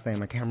his last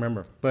name? I can't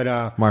remember.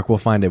 But Mark, we'll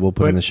find it. We'll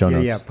put it in the show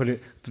notes. Yeah, put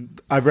it.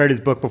 I've read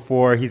his book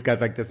before. He's got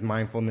like this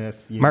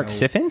mindfulness. Mark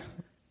Siffin?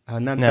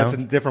 No. That's a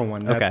different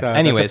one. Okay. That's,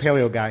 Anyways, that's a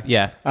paleo guy.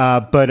 Yeah.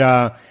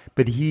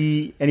 But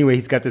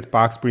he's got this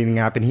box breathing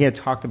app, and he had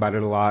talked about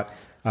it a lot.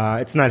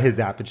 It's not his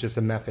app; it's just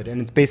a method, and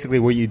it's basically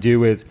what you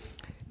do is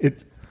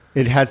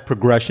it has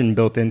progression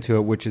built into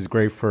it, which is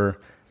great for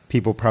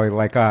people probably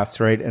like us,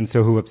 right? And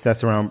so who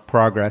obsess around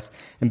progress.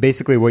 And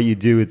basically what you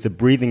do, it's a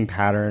breathing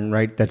pattern,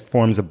 right, that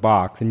forms a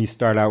box, and you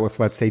start out with,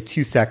 let's say,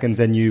 2 seconds,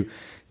 and you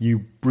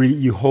breathe,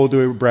 you hold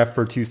your breath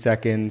for 2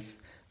 seconds.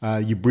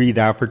 You breathe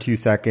out for 2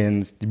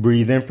 seconds, you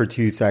breathe in for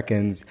 2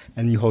 seconds,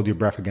 and you hold your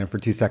breath again for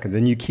 2 seconds.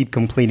 And you keep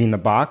completing the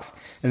box.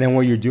 And then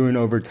what you're doing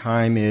over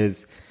time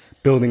is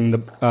building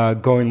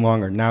going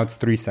longer. Now it's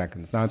 3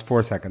 seconds. Now it's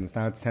 4 seconds.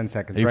 Now it's 10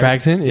 seconds. Are you right?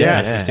 practicing?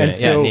 Yeah. And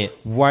so neat.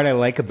 what I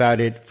like about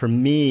it for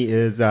me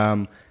is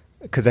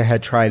because I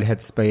had tried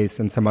Headspace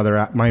and some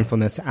other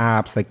mindfulness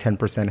apps like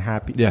 10%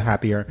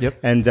 happier. Yep.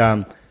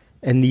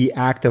 And the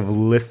act of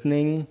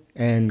listening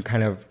and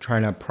kind of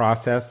trying to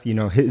process,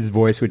 his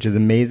voice, which is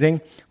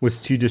amazing, was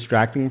too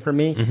distracting for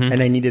me.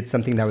 And I needed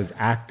something that was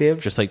active.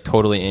 just like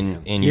totally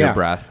in your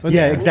breath.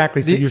 Yeah,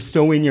 exactly. So you're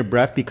so in your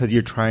breath because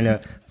you're trying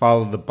to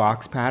follow the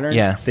box pattern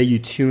that you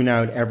tune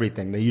out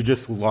everything, that you're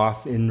just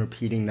lost in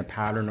repeating the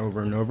pattern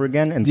over and over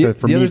again. And so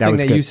for me, that was good. The other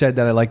thing that you said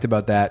that I liked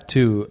about that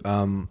too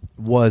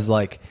was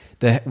like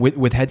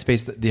with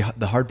Headspace,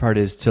 the hard part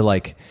is to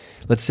like,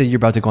 let's say you're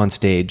about to go on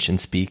stage and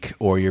speak,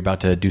 or you're about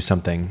to do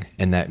something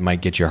and that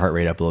might get your heart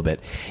rate up a little bit.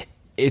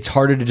 It's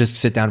harder to just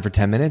sit down for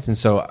 10 minutes. And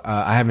so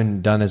I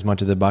haven't done as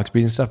much of the box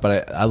breathing stuff,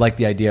 but I like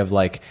the idea of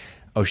like,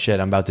 oh shit,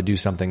 I'm about to do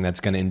something that's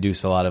going to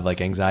induce a lot of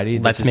like anxiety.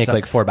 Let's make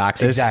like 4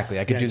 boxes. Exactly.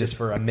 I could do this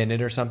for a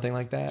minute or something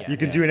like that. You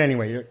can do it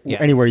anywhere.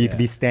 Anywhere. You could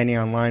be standing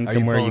online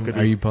somewhere.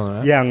 Are you pulling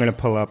up? Yeah, I'm going to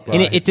pull up.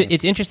 And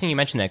it's interesting you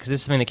mentioned that, because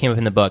this is something that came up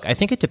in the book. I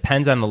think it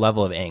depends on the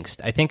level of angst.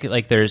 I think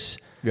like there's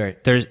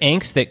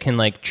angst that can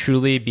like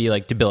truly be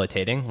like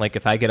debilitating. Like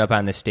if I get up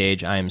on this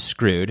stage, I am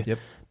screwed. Yep.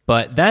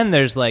 But then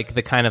there's like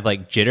the kind of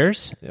like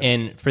jitters. Yep.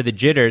 And for the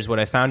jitters, what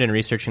I found in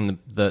researching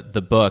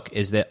the book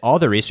is that all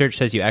the research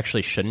says you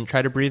actually shouldn't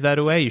try to breathe that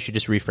away. You should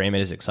just reframe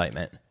it as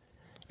excitement.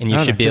 And you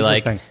should be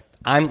like,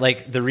 I'm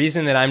like, the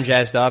reason that I'm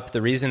jazzed up,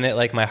 the reason that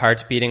like my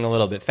heart's beating a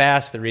little bit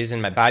fast, the reason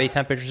my body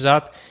temperature's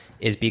up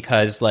is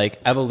because like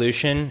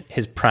evolution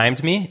has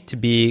primed me to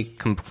be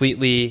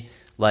completely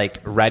like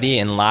ready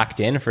and locked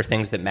in for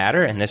things that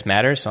matter. And this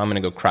matters, so I'm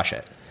going to go crush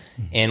it.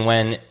 And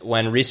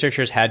when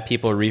researchers had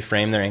people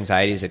reframe their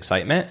anxiety as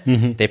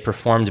excitement, they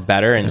performed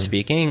better in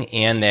speaking,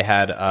 and they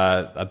had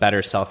a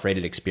better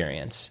self-rated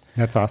experience.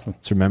 That's awesome.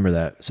 Let's remember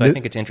that. So I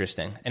think it's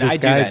interesting. And I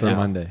do that now.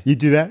 Monday. You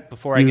do that?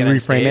 Before I get on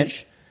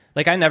stage.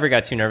 Like, I never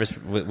got too nervous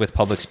with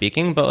public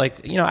speaking, but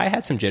like, I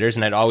had some jitters,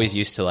 and I'd always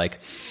used to like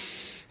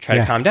try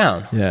to calm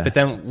down. Yeah. But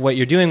then what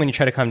you're doing when you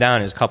try to calm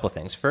down is a couple of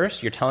things.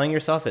 First, you're telling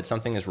yourself that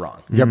something is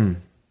wrong. Yep.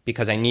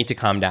 Because I need to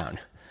calm down.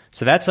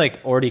 So that's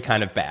like already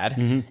kind of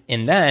bad.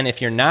 And then if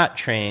you're not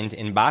trained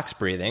in box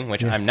breathing,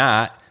 which I'm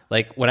not,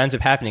 like what ends up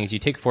happening is you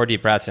take 4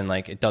 deep breaths and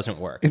like it doesn't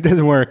work. It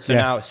doesn't work. So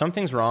now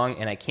something's wrong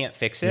and I can't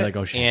fix it. You're like,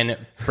 oh, shit. And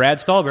Brad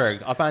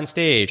Stulberg up on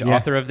stage,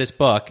 author of this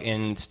book,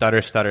 in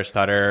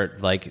stutter,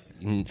 like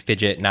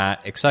fidget,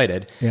 not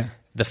excited. Yeah.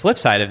 The flip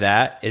side of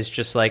that is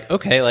just like,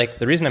 okay, like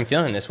the reason I'm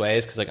feeling this way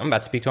is because like I'm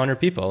about to speak to 100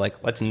 people.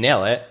 Like let's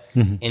nail it.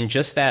 And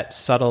just that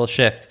subtle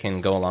shift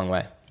can go a long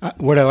way.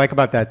 What I like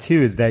about that too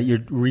is that you're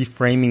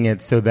reframing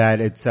it so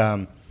that it's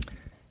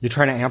you're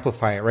trying to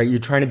amplify it, right? You're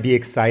trying to be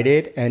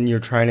excited, and you're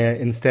trying to,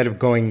 instead of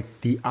going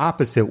the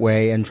opposite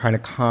way and trying to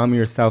calm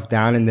yourself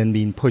down and then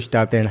being pushed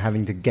out there and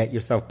having to get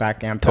yourself back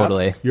amped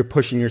up, you're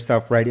pushing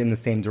yourself right in the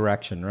same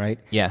direction, right?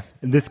 Yeah.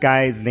 And this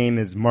guy's name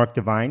is Mark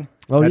Divine.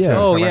 Oh, That's yeah. what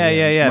I'm talking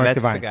about. Mark That's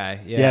Divine. the guy.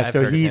 Yeah,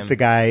 so he's the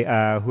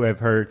guy who I've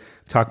heard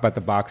talk about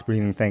the box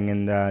breathing thing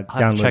and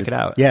download. Check it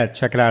out. Yeah,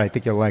 check it out. I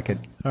think you'll like it.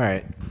 All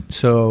right.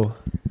 So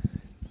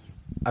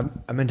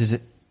I meant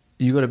to.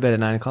 You go to bed at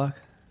 9 o'clock?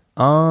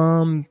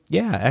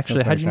 Yeah,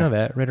 actually, how'd you know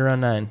that? Right around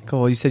 9.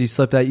 Cool. Well, you said you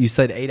slept out. You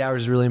said 8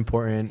 hours is really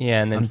important.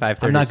 Yeah, and then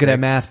 5:30. I'm not good at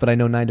math, but I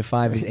know 9 to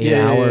 5 is 8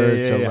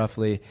 hours. So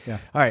roughly. Yeah.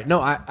 All right.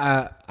 No,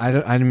 I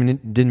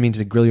didn't mean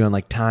to grill you on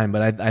like time,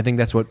 but I think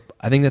that's what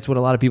a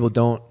lot of people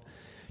don't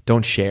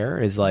don't share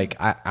is like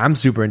I'm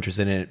super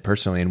interested in it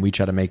personally, and we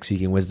try to make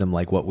Seeking Wisdom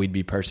like what we'd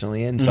be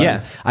personally in. So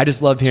Yeah. I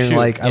just love hearing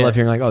I Yeah. love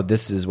hearing like, oh,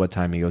 this is what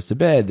time he goes to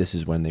bed. This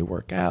is when they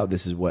work out.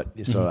 This is what.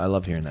 So I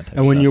love hearing that type And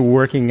of when stuff. you're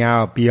working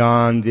out,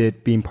 beyond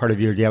it being part of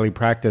your daily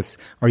practice,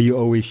 are you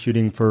always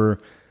shooting for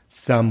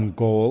some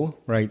goal,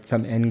 right?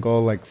 Some end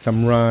goal, like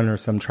some run or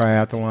some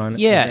triathlon?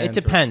 Yeah, event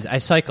it depends. I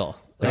cycle.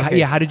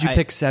 Like, how did you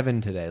pick 7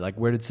 today? Like,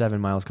 where did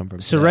 7 miles come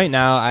from? So today? right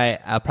now,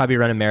 I'll probably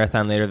run a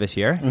marathon later this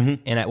year.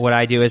 And what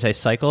I do is I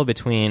cycle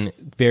between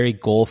very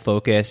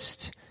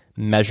goal-focused,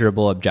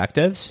 measurable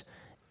objectives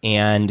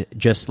and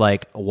just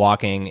like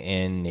walking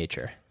in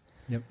nature.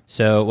 Yep.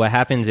 So what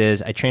happens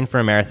is I train for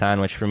a marathon,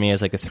 which for me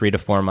is like a 3 to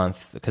 4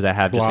 month, because I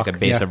have just like a Block,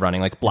 base yeah. of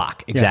running, like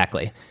block,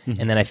 exactly.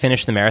 And then I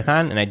finish the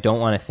marathon, and I don't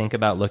want to think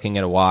about looking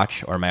at a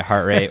watch or my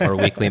heart rate or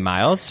weekly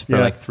miles for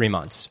Yeah. like 3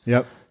 months.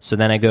 Yep. So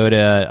then I go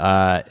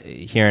to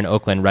here in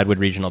Oakland, Redwood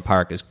Regional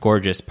Park is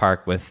gorgeous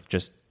park with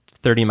just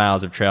 30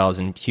 miles of trails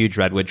and huge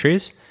redwood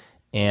trees.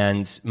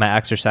 And my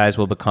exercise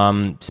will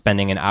become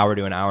spending an hour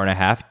to an hour and a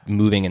half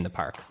moving in the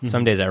park.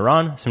 Some days I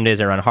run, some days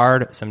I run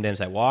hard, some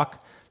days I walk.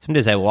 Some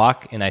days I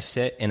walk and I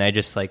sit and I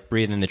just like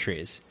breathe in the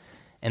trees.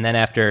 And then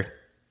after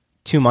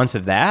 2 months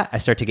of that, I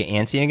start to get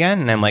antsy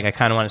again. And I'm like, I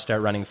kind of want to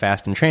start running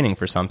fast and training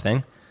for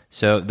something.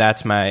 So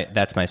that's my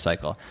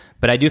cycle.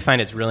 But I do find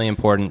it's really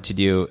important to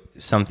do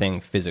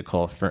something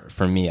physical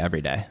for me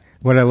every day.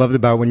 What I loved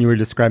about when you were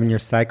describing your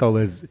cycle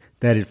is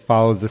that it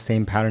follows the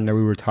same pattern that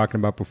we were talking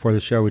about before the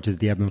show, which is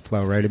the ebb and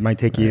flow, right? It might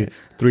take you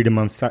 3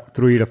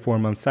 to 4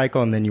 month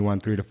cycle, and then you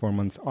want 3 to 4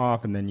 months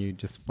off, and then you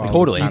just follow.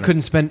 Totally.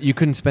 this pattern. You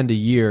couldn't spend a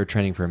year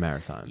training for a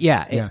marathon.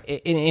 Yeah, Yeah.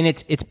 And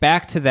it's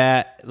back to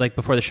that, like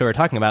before the show we were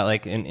talking about,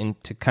 like,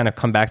 and to kind of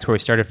come back to where we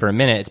started for a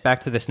minute, it's back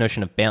to this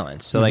notion of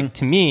balance. So like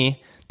to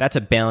me, that's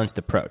a balanced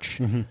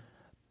approach.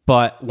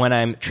 But when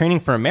I'm training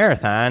for a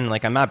marathon,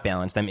 like I'm not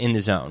balanced. I'm in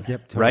the zone,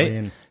 Yep, totally right?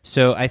 in.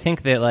 So I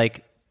think that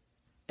like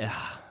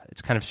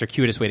it's kind of a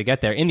circuitous way to get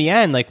there. In the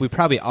end, like we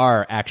probably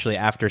are actually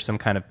after some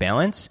kind of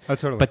balance. Oh,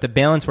 totally. But the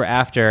balance we're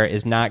after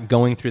is not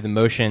going through the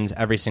motions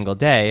every single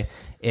day.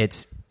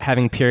 It's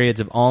having periods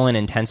of all-in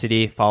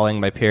intensity,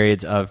 following by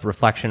periods of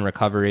reflection,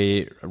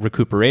 recovery,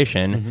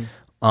 recuperation.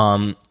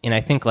 And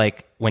I think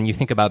like when you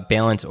think about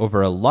balance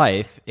over a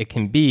life, it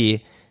can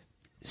be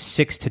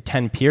 6 to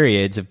 10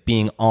 periods of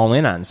being all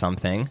in on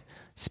something,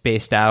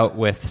 spaced out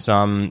with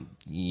some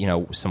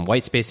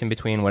white space in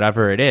between,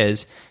 whatever it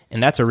is.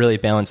 And that's a really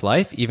balanced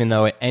life, even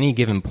though at any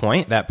given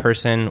point, that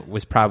person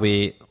was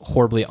probably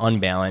horribly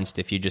unbalanced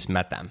if you just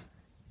met them.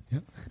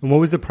 Yep. And what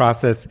was the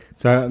process?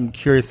 So I'm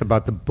curious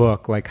about the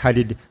book. Like, how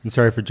did, I'm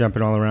sorry for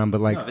jumping all around,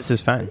 but like, No, this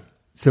is fine.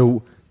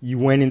 so you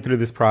went in through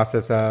this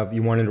process of,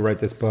 you wanted to write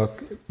this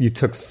book. You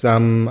took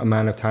some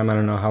amount of time. I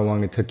don't know how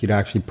long it took you to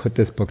actually put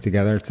this book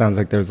together. It sounds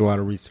like there's a lot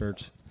of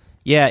research.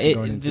 Yeah,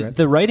 going into it?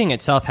 the writing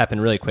itself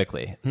happened really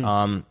quickly.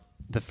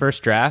 The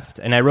first draft,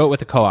 and I wrote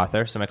with a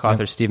co-author. So my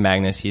co-author is Steve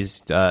Magnus.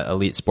 He's an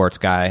elite sports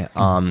guy.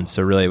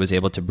 So really was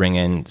able to bring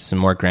in some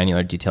more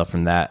granular detail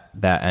from that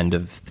end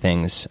of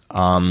things.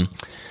 4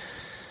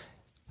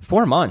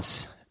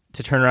 months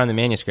to turn around the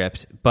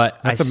manuscript.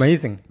 But That's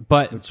amazing.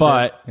 But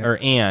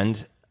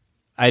right.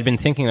 I'd been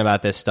thinking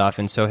about this stuff,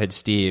 and so had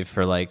Steve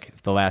for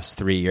like the last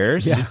 3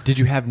 years. Yeah. Did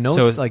you have notes?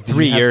 So like did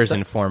 3 you have years stuff-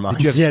 and 4 months.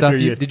 Did you have Yeah, stuff?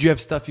 3 years. Did you have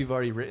stuff you've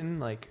already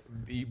written? Like,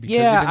 because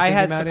Yeah, you've been I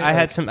had thinking some. about it? I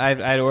had some.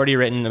 I'd already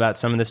written about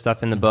some of the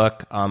stuff in the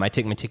book. I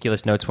take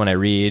meticulous notes when I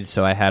read,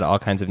 so I had all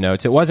kinds of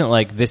notes. It wasn't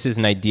like this is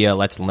an idea,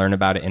 let's learn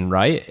about it and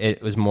write.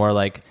 It was more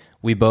like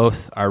we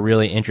both are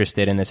really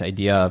interested in this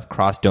idea of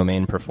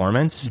cross-domain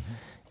performance,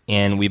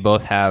 and we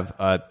both have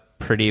a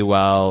pretty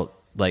well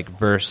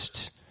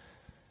versed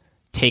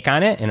take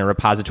on it and a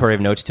repository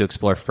of notes to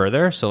explore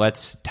further. So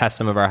let's test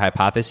some of our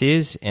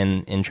hypotheses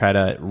and try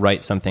to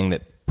write something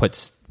that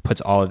puts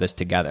all of this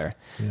together.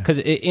 Because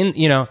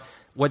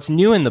what's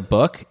new in the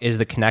book is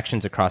the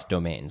connections across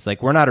domains.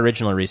 Like we're not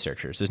original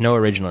researchers. There's no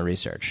original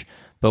research.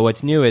 But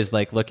what's new is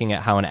like looking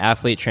at how an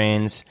athlete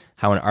trains,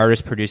 how an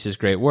artist produces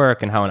great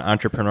work, and how an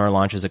entrepreneur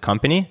launches a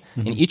company.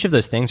 And each of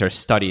those things are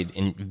studied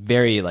in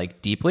very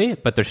deeply,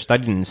 but they're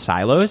studied in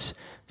silos.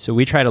 So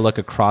we try to look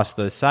across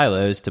those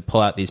silos to pull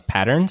out these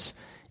patterns.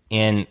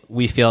 And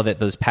we feel that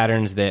those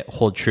patterns that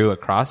hold true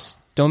across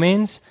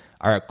domains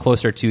are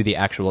closer to the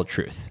actual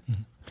truth.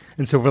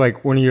 And so for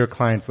like one of your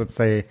clients, let's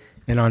say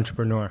an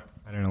entrepreneur,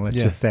 I don't know, let's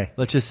just say.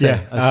 Let's just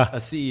say Yeah, a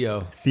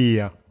CEO.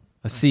 CEO.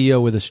 A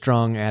CEO with a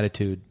strong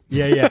attitude.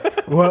 Yeah.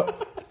 Well,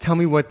 tell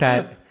me what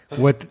does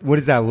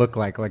that look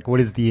like? Like,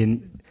 what is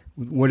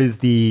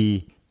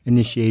the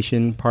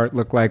initiation part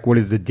look like? What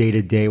is the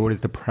day-to-day? What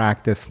does the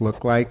practice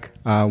look like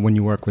when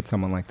you work with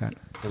someone like that?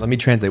 Let me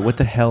translate. What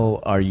the hell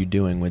are you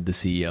doing with the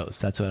CEOs?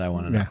 That's what I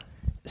want to know. Yeah.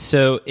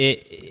 So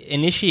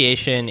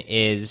initiation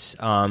is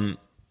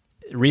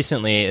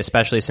recently,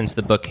 especially since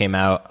the book came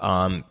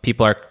out,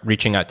 people are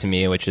reaching out to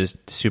me, which is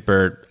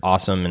super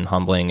awesome and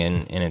humbling,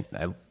 and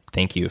I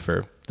thank you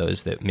for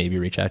those that maybe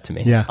reach out to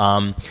me.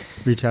 Yeah.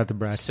 Reach out to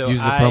Brad. So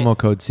Use the promo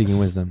code Seeking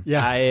Wisdom.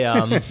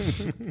 Yeah.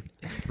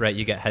 Right,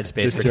 you get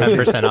Headspace for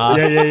 10% off.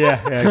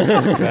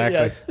 Yeah.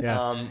 Exactly.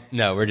 Yeah.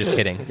 No, we're just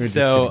kidding. just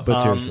So, kidding,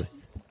 but seriously.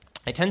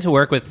 I tend to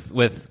work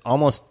with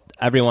almost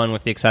everyone,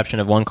 with the exception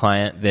of one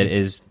client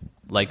that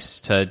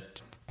likes to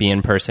be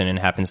in person and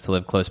happens to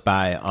live close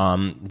by,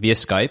 via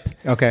Skype.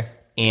 Okay.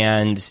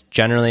 And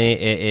generally,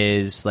 it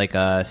is like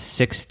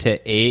 6 to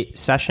 8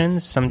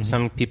 sessions.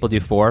 Some people do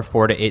 4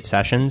 to 8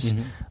 sessions,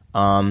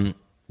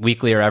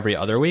 weekly or every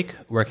other week,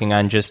 working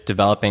on just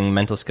developing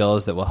mental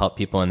skills that will help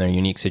people in their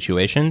unique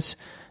situations.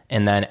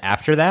 And then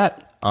after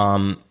that,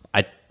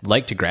 I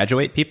like to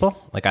graduate people.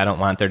 Like, I don't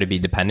want there to be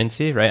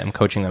dependency, right? I'm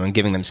coaching them and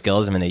giving them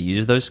skills, and when they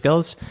use those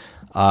skills,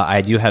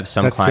 I do have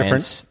some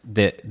clients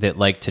that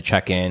like to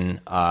check in.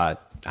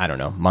 I don't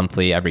know,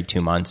 monthly, every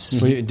 2 months.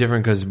 Well,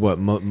 different because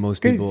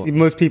most people...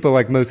 Most people,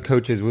 like most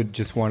coaches, would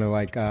just want to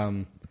like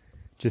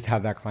just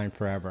have that client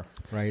forever,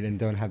 right? And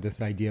don't have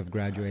this idea of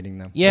graduating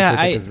them. Yeah, which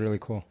I think is really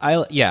cool. I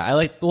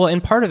like. Well,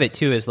 and part of it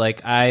too is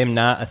like, I am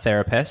not a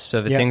therapist,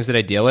 so the things that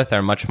I deal with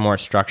are much more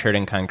structured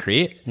and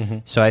concrete.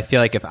 So I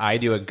feel like if I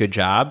do a good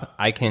job,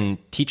 I can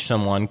teach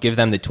someone, give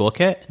them the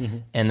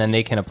toolkit, and then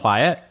they can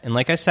apply it. And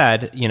like I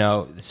said,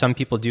 some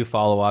people do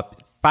follow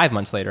up 5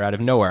 months later out of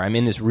nowhere. I'm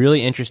in this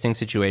really interesting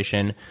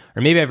situation,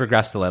 or maybe I've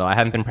regressed a little. I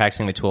haven't been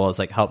practicing the tools,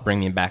 like, help bring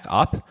me back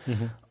up.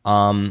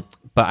 But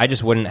I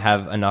just wouldn't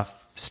have enough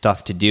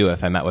stuff to do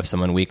if I met with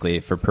someone weekly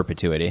for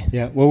perpetuity.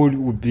 Yeah. What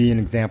would be an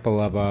example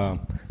of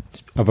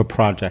a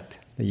project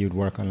that you'd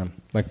work on them?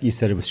 Like you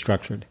said, it was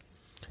structured.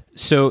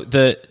 So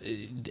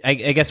I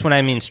guess when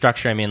I mean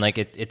structure, I mean like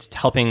it's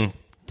helping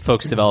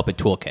folks develop a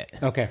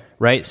toolkit. Okay.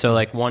 Right? So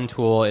like one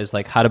tool is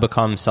like how to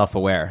become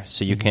self-aware,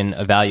 so you can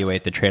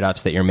evaluate the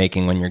trade-offs that you're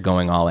making when you're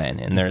going all in.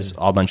 And there's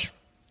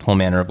whole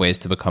manner of ways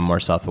to become more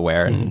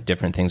self-aware, and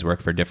different things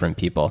work for different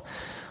people.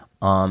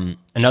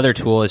 Another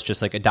tool is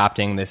just like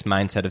adopting this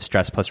mindset of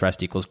stress plus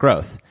rest equals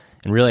growth,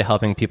 and really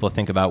helping people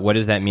think about, what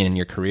does that mean in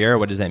your career?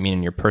 What does that mean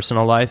in your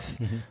personal life?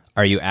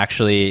 Are you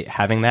actually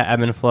having that ebb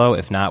and flow?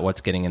 If not,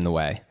 what's getting in the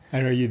way?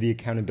 And are you the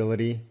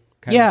accountability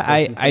kind of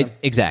person for them?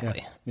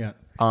 Exactly. Yeah.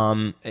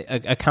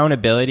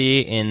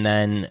 Accountability, and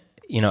then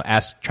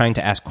trying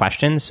to ask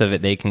questions so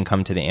that they can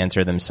come to the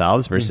answer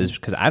themselves, versus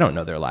because I don't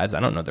know their lives, I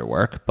don't know their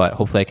work, but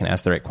hopefully I can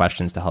ask the right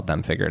questions to help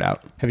them figure it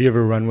out. Have you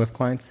ever run with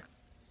clients?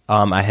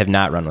 I have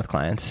not run with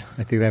clients.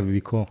 I think that would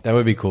be cool. That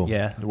would be cool.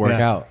 Yeah.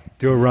 Work out.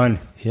 Do a run.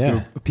 Yeah.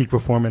 Do a peak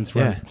performance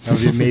run. Yeah. That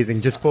would be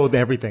amazing. Just fold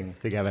everything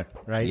together,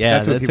 right? Yeah,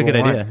 what that's a people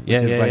good want, idea. which Yeah,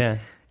 is yeah.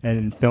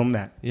 And film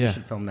that. Yeah. You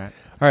should film that.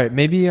 All right,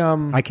 maybe...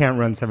 I can't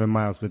run 7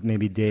 miles, but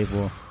maybe Dave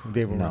will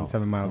run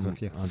 7 miles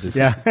with you. I'll do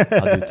Yeah.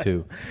 I'll do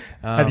 2.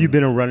 Have you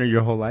been a runner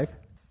your whole life?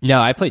 No,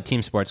 I played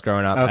team sports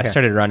growing up. I Okay.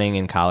 started running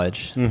in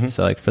college.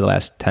 So like for the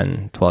last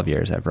 10, 12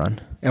 years I've run.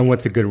 And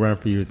what's a good run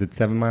for you? Is it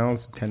 7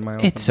 miles, 10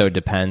 miles? It so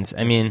depends.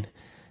 I mean,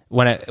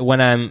 when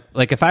I'm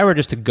like, if I were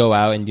just to go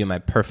out and do my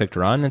perfect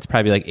run, it's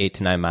probably like 8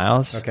 to 9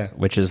 miles, Okay.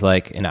 which is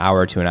like an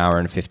hour to an hour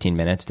and 15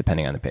 minutes,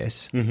 depending on the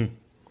pace.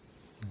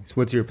 So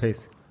what's your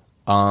pace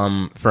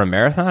For a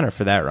marathon or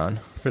for that run?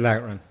 for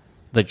that run?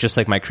 Like just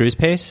like my cruise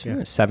pace, Yeah.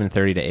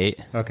 7:30 to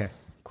 8. Okay,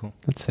 cool.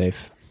 That's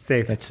safe.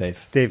 Safe. That's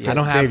safe. Dave, I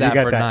don't have Dave, you that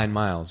got for that. 9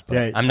 miles, but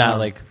Yeah. I'm not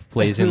like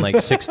blazing like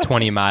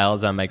 6:20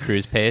 miles on my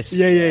cruise pace.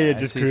 Yeah. I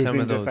Just see cruising, some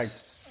of just those. like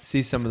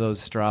See some of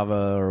those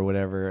Strava or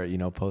whatever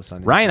posts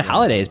on Ryan Instagram.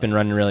 Holiday's been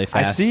running really I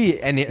fast. see,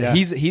 and Yeah.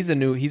 he's a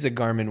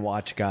Garmin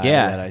watch guy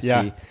Yeah. that I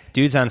Yeah. see.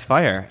 Dude's on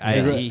fire.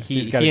 He's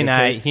He got a and good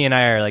I pace. he and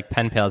I are like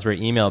pen pals. We're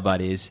email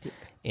buddies,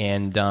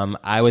 and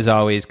I was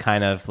always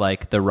kind of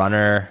like the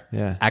runner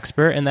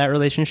expert in that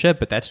relationship.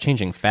 But that's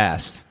changing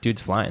fast.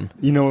 Dude's flying.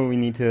 You know what we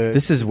need to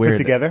This is weird. put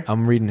together?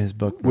 I'm reading his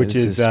book, Which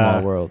this is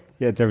Small World.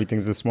 Yeah, it's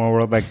Everything's a Small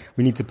World. Like,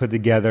 we need to put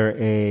together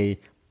a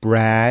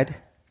Brad,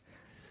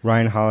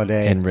 Ryan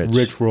Holiday, And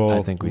Rich. Roll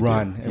I think we do.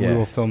 run, and we Yeah.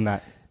 will film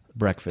that.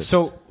 Breakfast.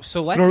 So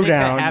let's Throw make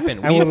down, that happen.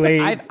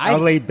 and I'll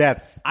lay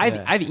bets.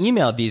 I've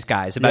emailed these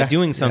guys about Yeah.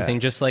 doing something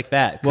just like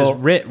that, because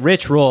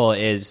Rich Roll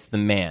is the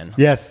man.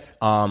 Yes.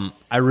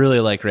 I really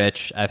like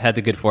Rich. I've had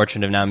the good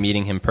fortune of now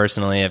meeting him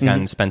personally. I've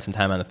gotten to spend some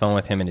time on the phone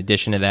with him in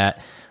addition to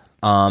that.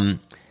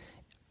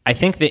 I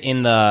think that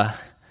in the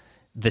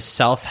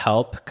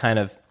self-help kind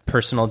of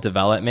personal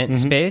development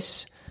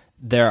space,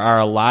 there are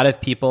a lot of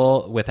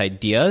people with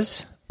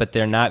ideas, but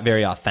they're not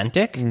very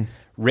authentic.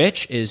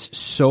 Rich is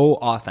so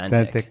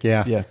authentic.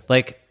 Yeah.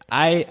 Like,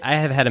 I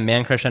have had a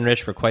man crush on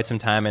Rich for quite some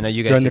time. I know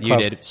you guys Join the said you club.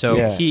 did. So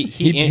Yeah.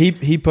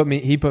 he put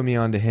me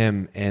onto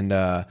him, and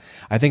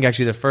I think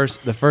actually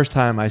the first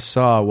time I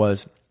saw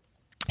was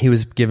he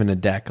was given a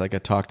deck, like a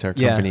talk to our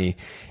company,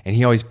 and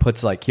he always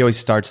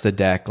starts the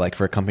deck like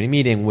for a company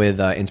meeting with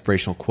an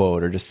inspirational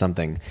quote or just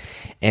something,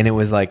 and it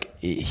was like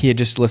he had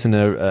just listened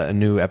to a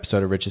new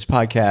episode of Rich's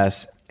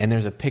podcast, and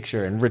there's a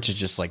picture, and Rich is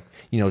just like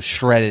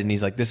shredded, and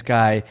he's like, this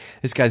guy's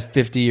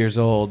 50 years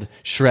old,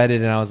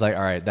 shredded, and I was like,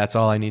 all right, that's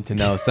all I need to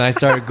know. So then I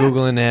started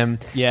Googling him,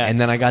 and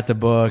then I got the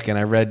book, and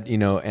I read,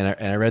 and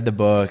I read the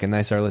book, and then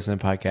I started listening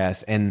to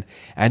podcasts, and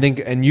I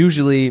think, and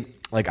usually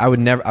like I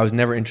was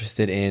never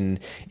interested in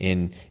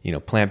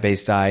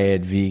plant-based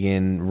diet,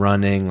 vegan,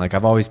 running. Like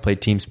I've always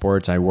played team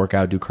sports. I work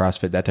out, do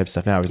CrossFit, that type of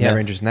stuff. Now I was never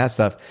interested in that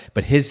stuff,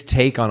 but his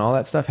take on all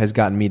that stuff has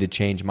gotten me to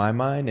change my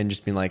mind and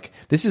just being like,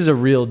 this is a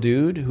real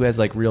dude who has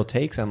like real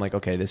takes. I'm like,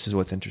 okay, this is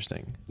what's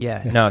interesting.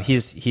 Yeah. No,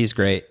 he's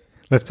great.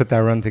 Let's put that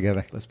run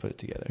together. Let's put it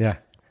together. Yeah.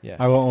 Yeah.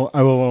 I will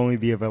only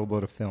be available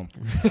to film.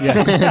 All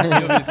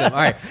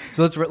right.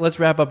 So let's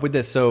wrap up with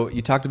this. So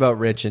you talked about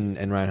Rich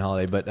and Ryan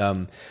Holiday,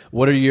 but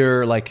what are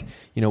your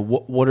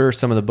what are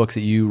some of the books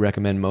that you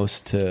recommend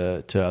most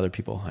to other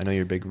people? I know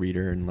you're a big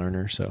reader and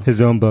learner, so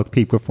His own book,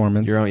 Peak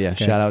Performance. your own,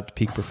 shout out to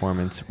Peak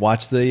Performance.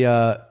 Watch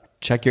the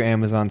check your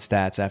Amazon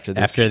stats after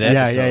this. After this?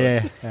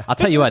 Yeah. I'll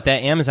tell you what,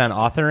 that Amazon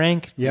author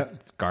rank, Yep.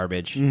 it's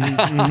garbage.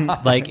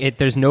 Like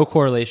there's no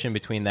correlation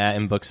between that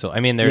and books sold. I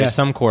mean, there's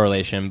some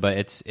correlation, but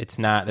it's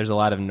not. There's a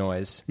lot of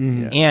noise,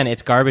 and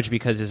it's garbage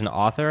because as an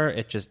author,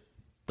 it just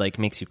like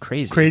makes you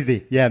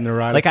crazy. Yeah,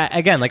 neurotic.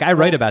 I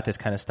write about this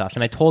kind of stuff,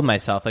 and I told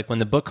myself like when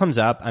the book comes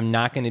up, I'm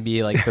not going to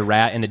be like the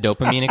rat in the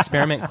dopamine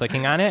experiment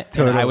clicking on it.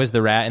 Totally. And I was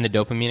the rat in the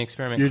dopamine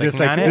experiment. You're clicking just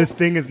like, on it. this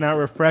thing is not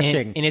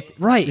refreshing. And it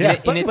right.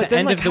 Yeah. And at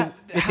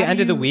the end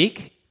of the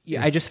week,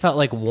 I just felt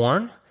like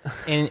worn.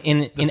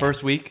 In the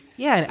first week.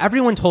 Yeah, and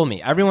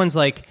everyone's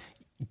like,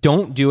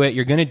 don't do it.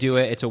 You're going to do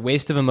it. It's a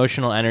waste of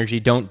emotional energy.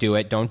 Don't do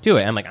it. Don't do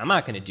it. I'm like, I'm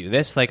not going to do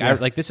this. Like,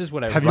 this is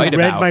what I write about. Have you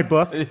read my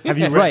book? Have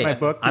you read my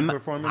book? I'm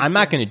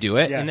not going to do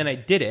it. Yeah. And then I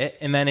did it.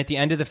 And then at the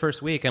end of the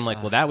first week, I'm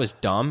like, well, that was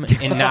dumb.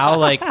 And now,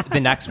 like the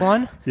next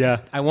one,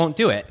 I won't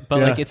do it.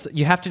 But like,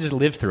 you have to just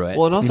live through it.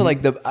 Well, and also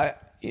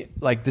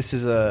this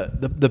is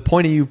the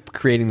point of you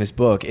creating this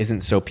book isn't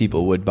so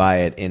people would buy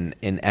it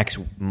in X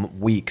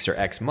weeks or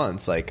X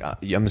months. Like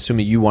I'm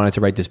assuming you wanted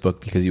to write this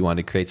book because you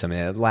wanted to create something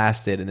that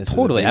lasted, and this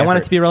totally. I want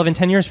it to be relevant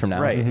 10 years from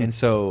now, right? And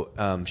so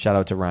shout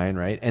out to Ryan,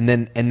 right? And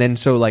then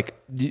so like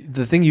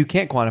the thing you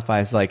can't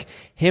quantify is like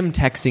him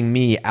texting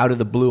me out of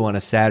the blue on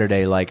a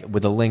Saturday, like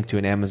with a link to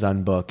an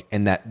Amazon book,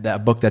 and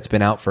that book that's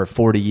been out for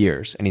 40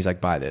 years, and he's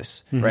like, buy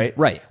this, right?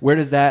 Where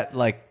does that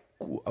like?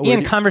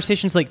 In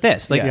conversations like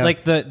this,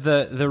 like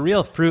the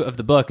real fruit of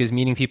the book is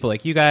meeting people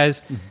like you guys,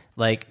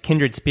 like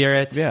kindred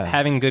spirits,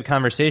 having good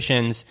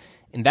conversations,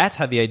 and that's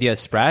how the idea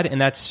spread.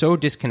 And that's so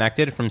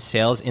disconnected from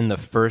sales in the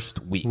first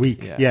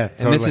week. Yeah,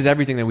 totally. And this is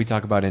everything that we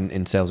talk about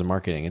in sales and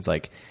marketing. It's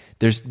like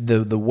there's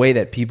the way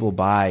that people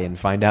buy and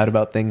find out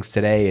about things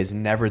today is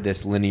never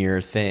this linear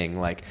thing.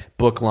 Like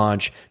book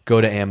launch, go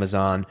to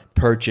Amazon,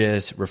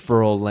 purchase,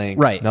 referral link,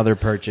 another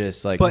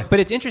purchase. Like, but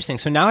it's interesting.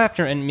 So now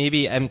and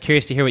maybe I'm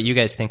curious to hear what you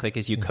guys think. Like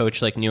as you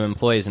coach like new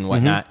employees and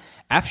whatnot.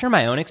 After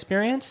my own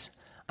experience,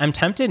 I'm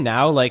tempted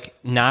now like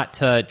not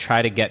to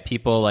try to get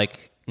people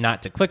like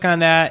not to click on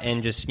that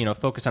and just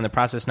focus on the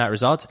process, not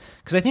results,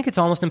 because I think it's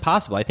almost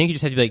impossible. I think you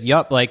just have to be like,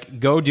 yup, like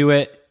go do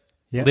it,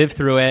 live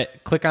through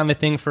it, click on the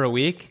thing for a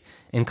week.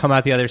 And come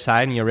out the other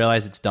side, and you'll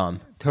realize it's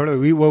dumb.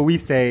 Totally. What we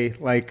say,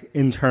 like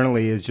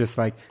internally, is just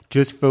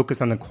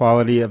focus on the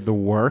quality of the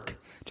work.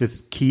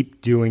 Just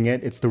keep doing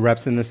it. It's the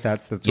reps and the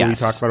sets. That's what we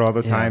talk about all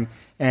the time.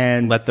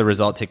 And let the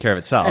result take care of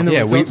itself. And the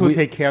results will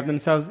take care of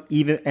themselves.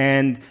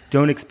 And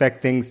don't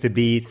expect things to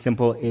be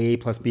simple A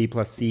plus B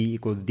plus C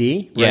equals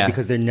D, right?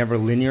 Because they're never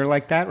linear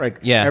like that, right?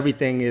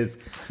 Everything is,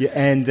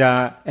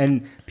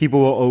 and people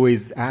will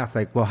always ask,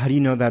 like, well, how do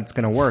you know that's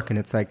going to work? And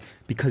it's like,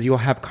 because you'll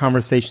have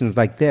conversations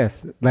like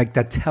this, like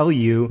that tell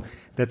you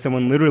that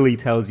someone literally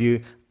tells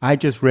you, I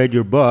just read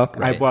your book.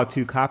 I bought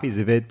 2 copies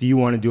of it. Do you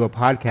want to do a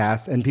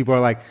podcast? And people are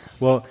like,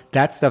 well,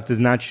 that stuff does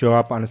not show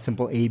up on a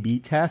simple A/B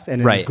test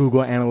and a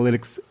Google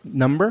Analytics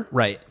number.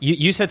 Right.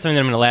 You said something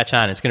that I'm going to latch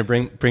on. It's going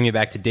to bring you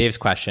back to Dave's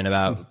question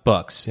about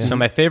books. Yeah. So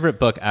my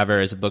favorite book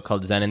ever is a book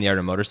called Zen and the Art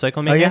of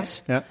Motorcycle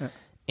Maintenance. Yeah.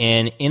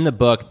 And in the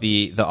book,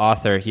 the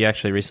author, he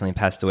actually recently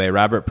passed away,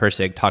 Robert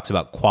Pirsig, talks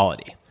about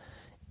quality.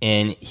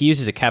 And he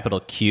uses a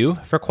capital Q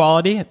for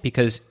quality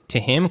because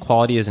to him,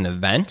 quality is an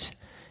event.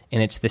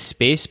 And it's the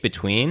space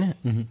between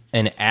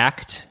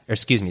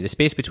the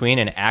space between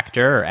an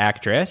actor or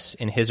actress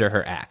and his or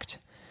her act.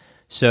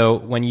 So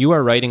when you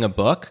are writing a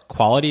book,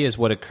 quality is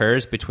what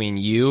occurs between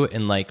you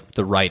and like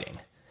the writing.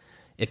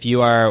 If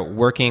you are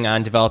working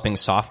on developing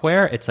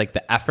software, it's like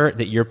the effort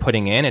that you're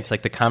putting in. It's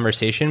like the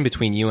conversation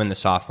between you and the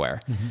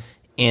software.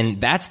 And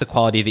that's the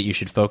quality that you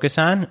should focus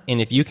on. And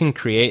if you can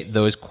create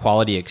those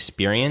quality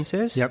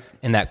experiences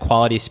and that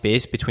quality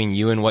space between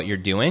you and what you're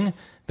doing,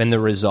 then the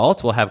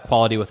result will have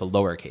quality with a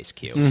lowercase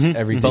q.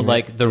 But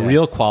like the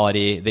real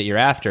quality that you're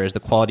after is the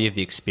quality of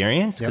the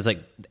experience. Because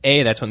like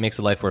A, that's what makes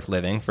a life worth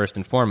living, first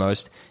and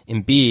foremost.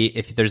 And B,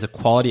 if there's a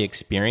quality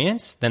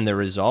experience, then the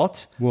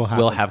result will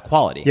have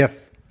quality.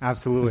 Yes,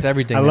 absolutely. It's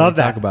everything I that love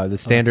we talk about. The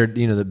standard,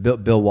 the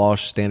Bill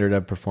Walsh standard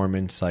of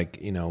performance, like,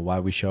 why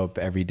we show up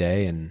every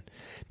day. And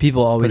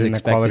people always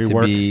expect it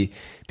to be,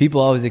 people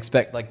always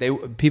expect, like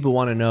people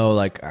want to know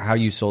like how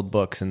you sold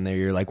books. And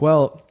you're like,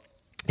 well,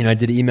 I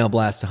did an email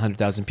blast to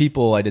 100,000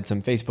 people. I did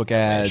some Facebook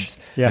ads.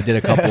 I did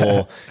a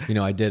couple,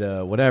 I did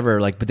a whatever,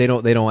 like, but they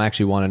don't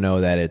actually want to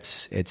know that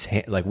it's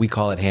like we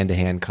call it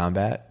hand-to-hand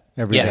combat.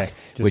 every day.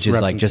 Which is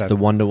reps like and just the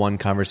sets. one-to-one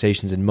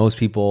conversations, and most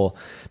people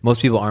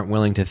aren't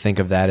willing to think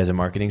of that as a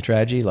marketing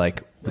strategy,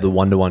 like the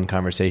one-to-one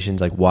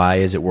conversations. Like, why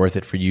is it worth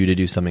it for you to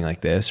do something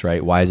like this,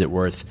 right? Why is it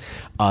worth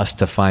us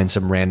to find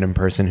some random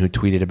person who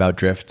tweeted about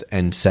Drift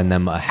and send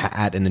them a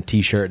hat and a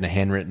t-shirt and a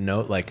handwritten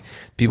note? Like,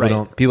 people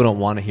don't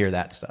want to hear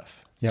that stuff.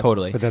 Yep,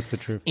 Totally. But that's the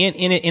truth.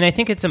 And I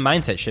think it's a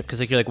mindset shift, because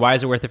like you're like, why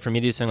is it worth it for me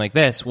to do something like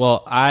this?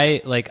 Well,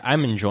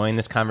 I'm enjoying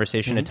this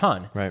conversation a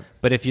ton. Right.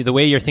 But if the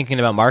way you're thinking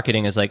about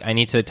marketing is like, I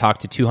need to talk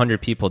to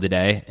 200 people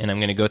today, and I'm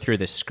going to go through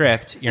this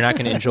script, you're not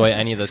going to enjoy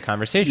any of those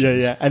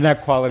conversations. Yeah. And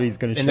that quality is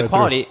going to show And the through.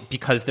 quality,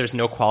 because there's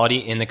no quality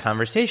in the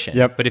conversation.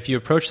 Yep. But if you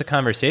approach the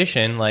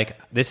conversation like,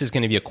 this is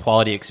going to be a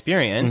quality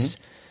experience,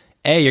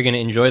 A, you're going to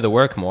enjoy the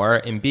work more,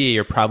 and B,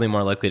 you're probably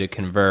more likely to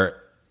convert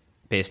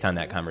based on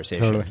that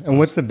conversation. Totally. And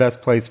what's the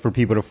best place for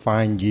people to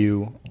find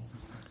you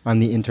on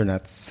the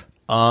internets?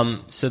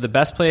 So the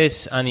best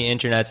place on the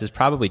internet is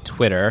probably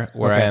Twitter,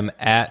 where Okay. I'm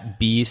at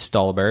B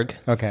Stulberg.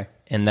 Okay.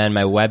 And then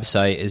my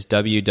website is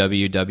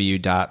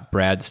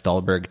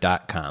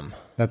www.bradstulberg.com.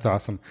 That's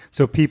awesome.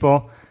 So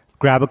people,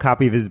 grab a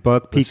copy of his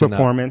book, Peak Listen up.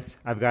 Performance.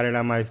 I've got it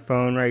on my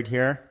phone right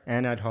here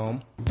and at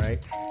home,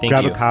 right? Thank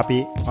grab you. a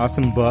copy.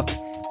 Awesome book.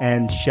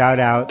 And shout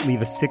out,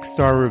 leave a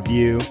 6-star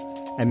review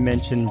and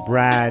mention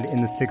Brad in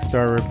the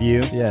 6-star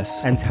review.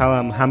 Yes. And tell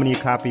him how many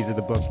copies of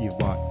the book you've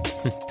bought.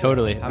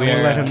 Totally. I'm going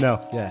to let him know.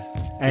 Yeah.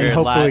 And We're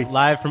hopefully...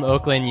 live from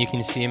Oakland. You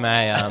can see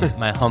my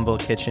my humble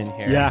kitchen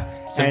here. Yeah.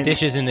 Some And-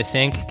 dishes in the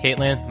sink.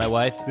 Caitlin, my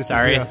wife. This is-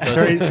 Sorry. yeah.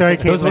 Those, Sorry,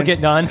 those will Caitlin.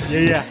 get done.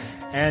 Yeah.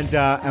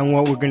 And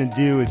what we're going to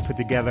do is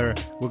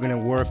we're going to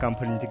work on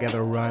putting together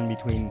a run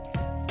between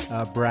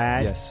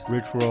Brad, Yes.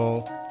 Rich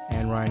Roll,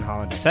 and Ryan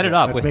Holiday. Set it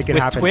up. Let's with make it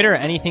with happen. Twitter,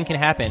 anything can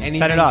happen. Set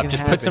Anything it up. can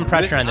Just happen. put some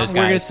pressure on those We're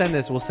gonna guys. send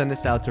this. We'll send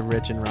this out to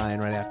Rich and Ryan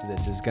right after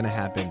this. It's gonna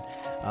happen.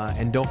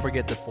 And don't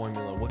forget the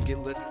formula.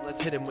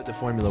 Let's hit him with the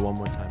formula one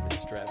more time.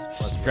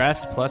 It's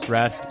Stress plus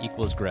rest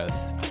equals growth.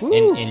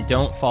 Woo. And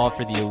don't fall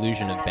for the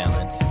illusion of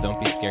balance. Don't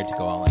be scared to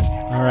go all in.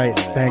 All right.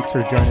 Thanks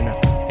for joining us.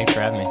 Thanks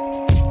for having me.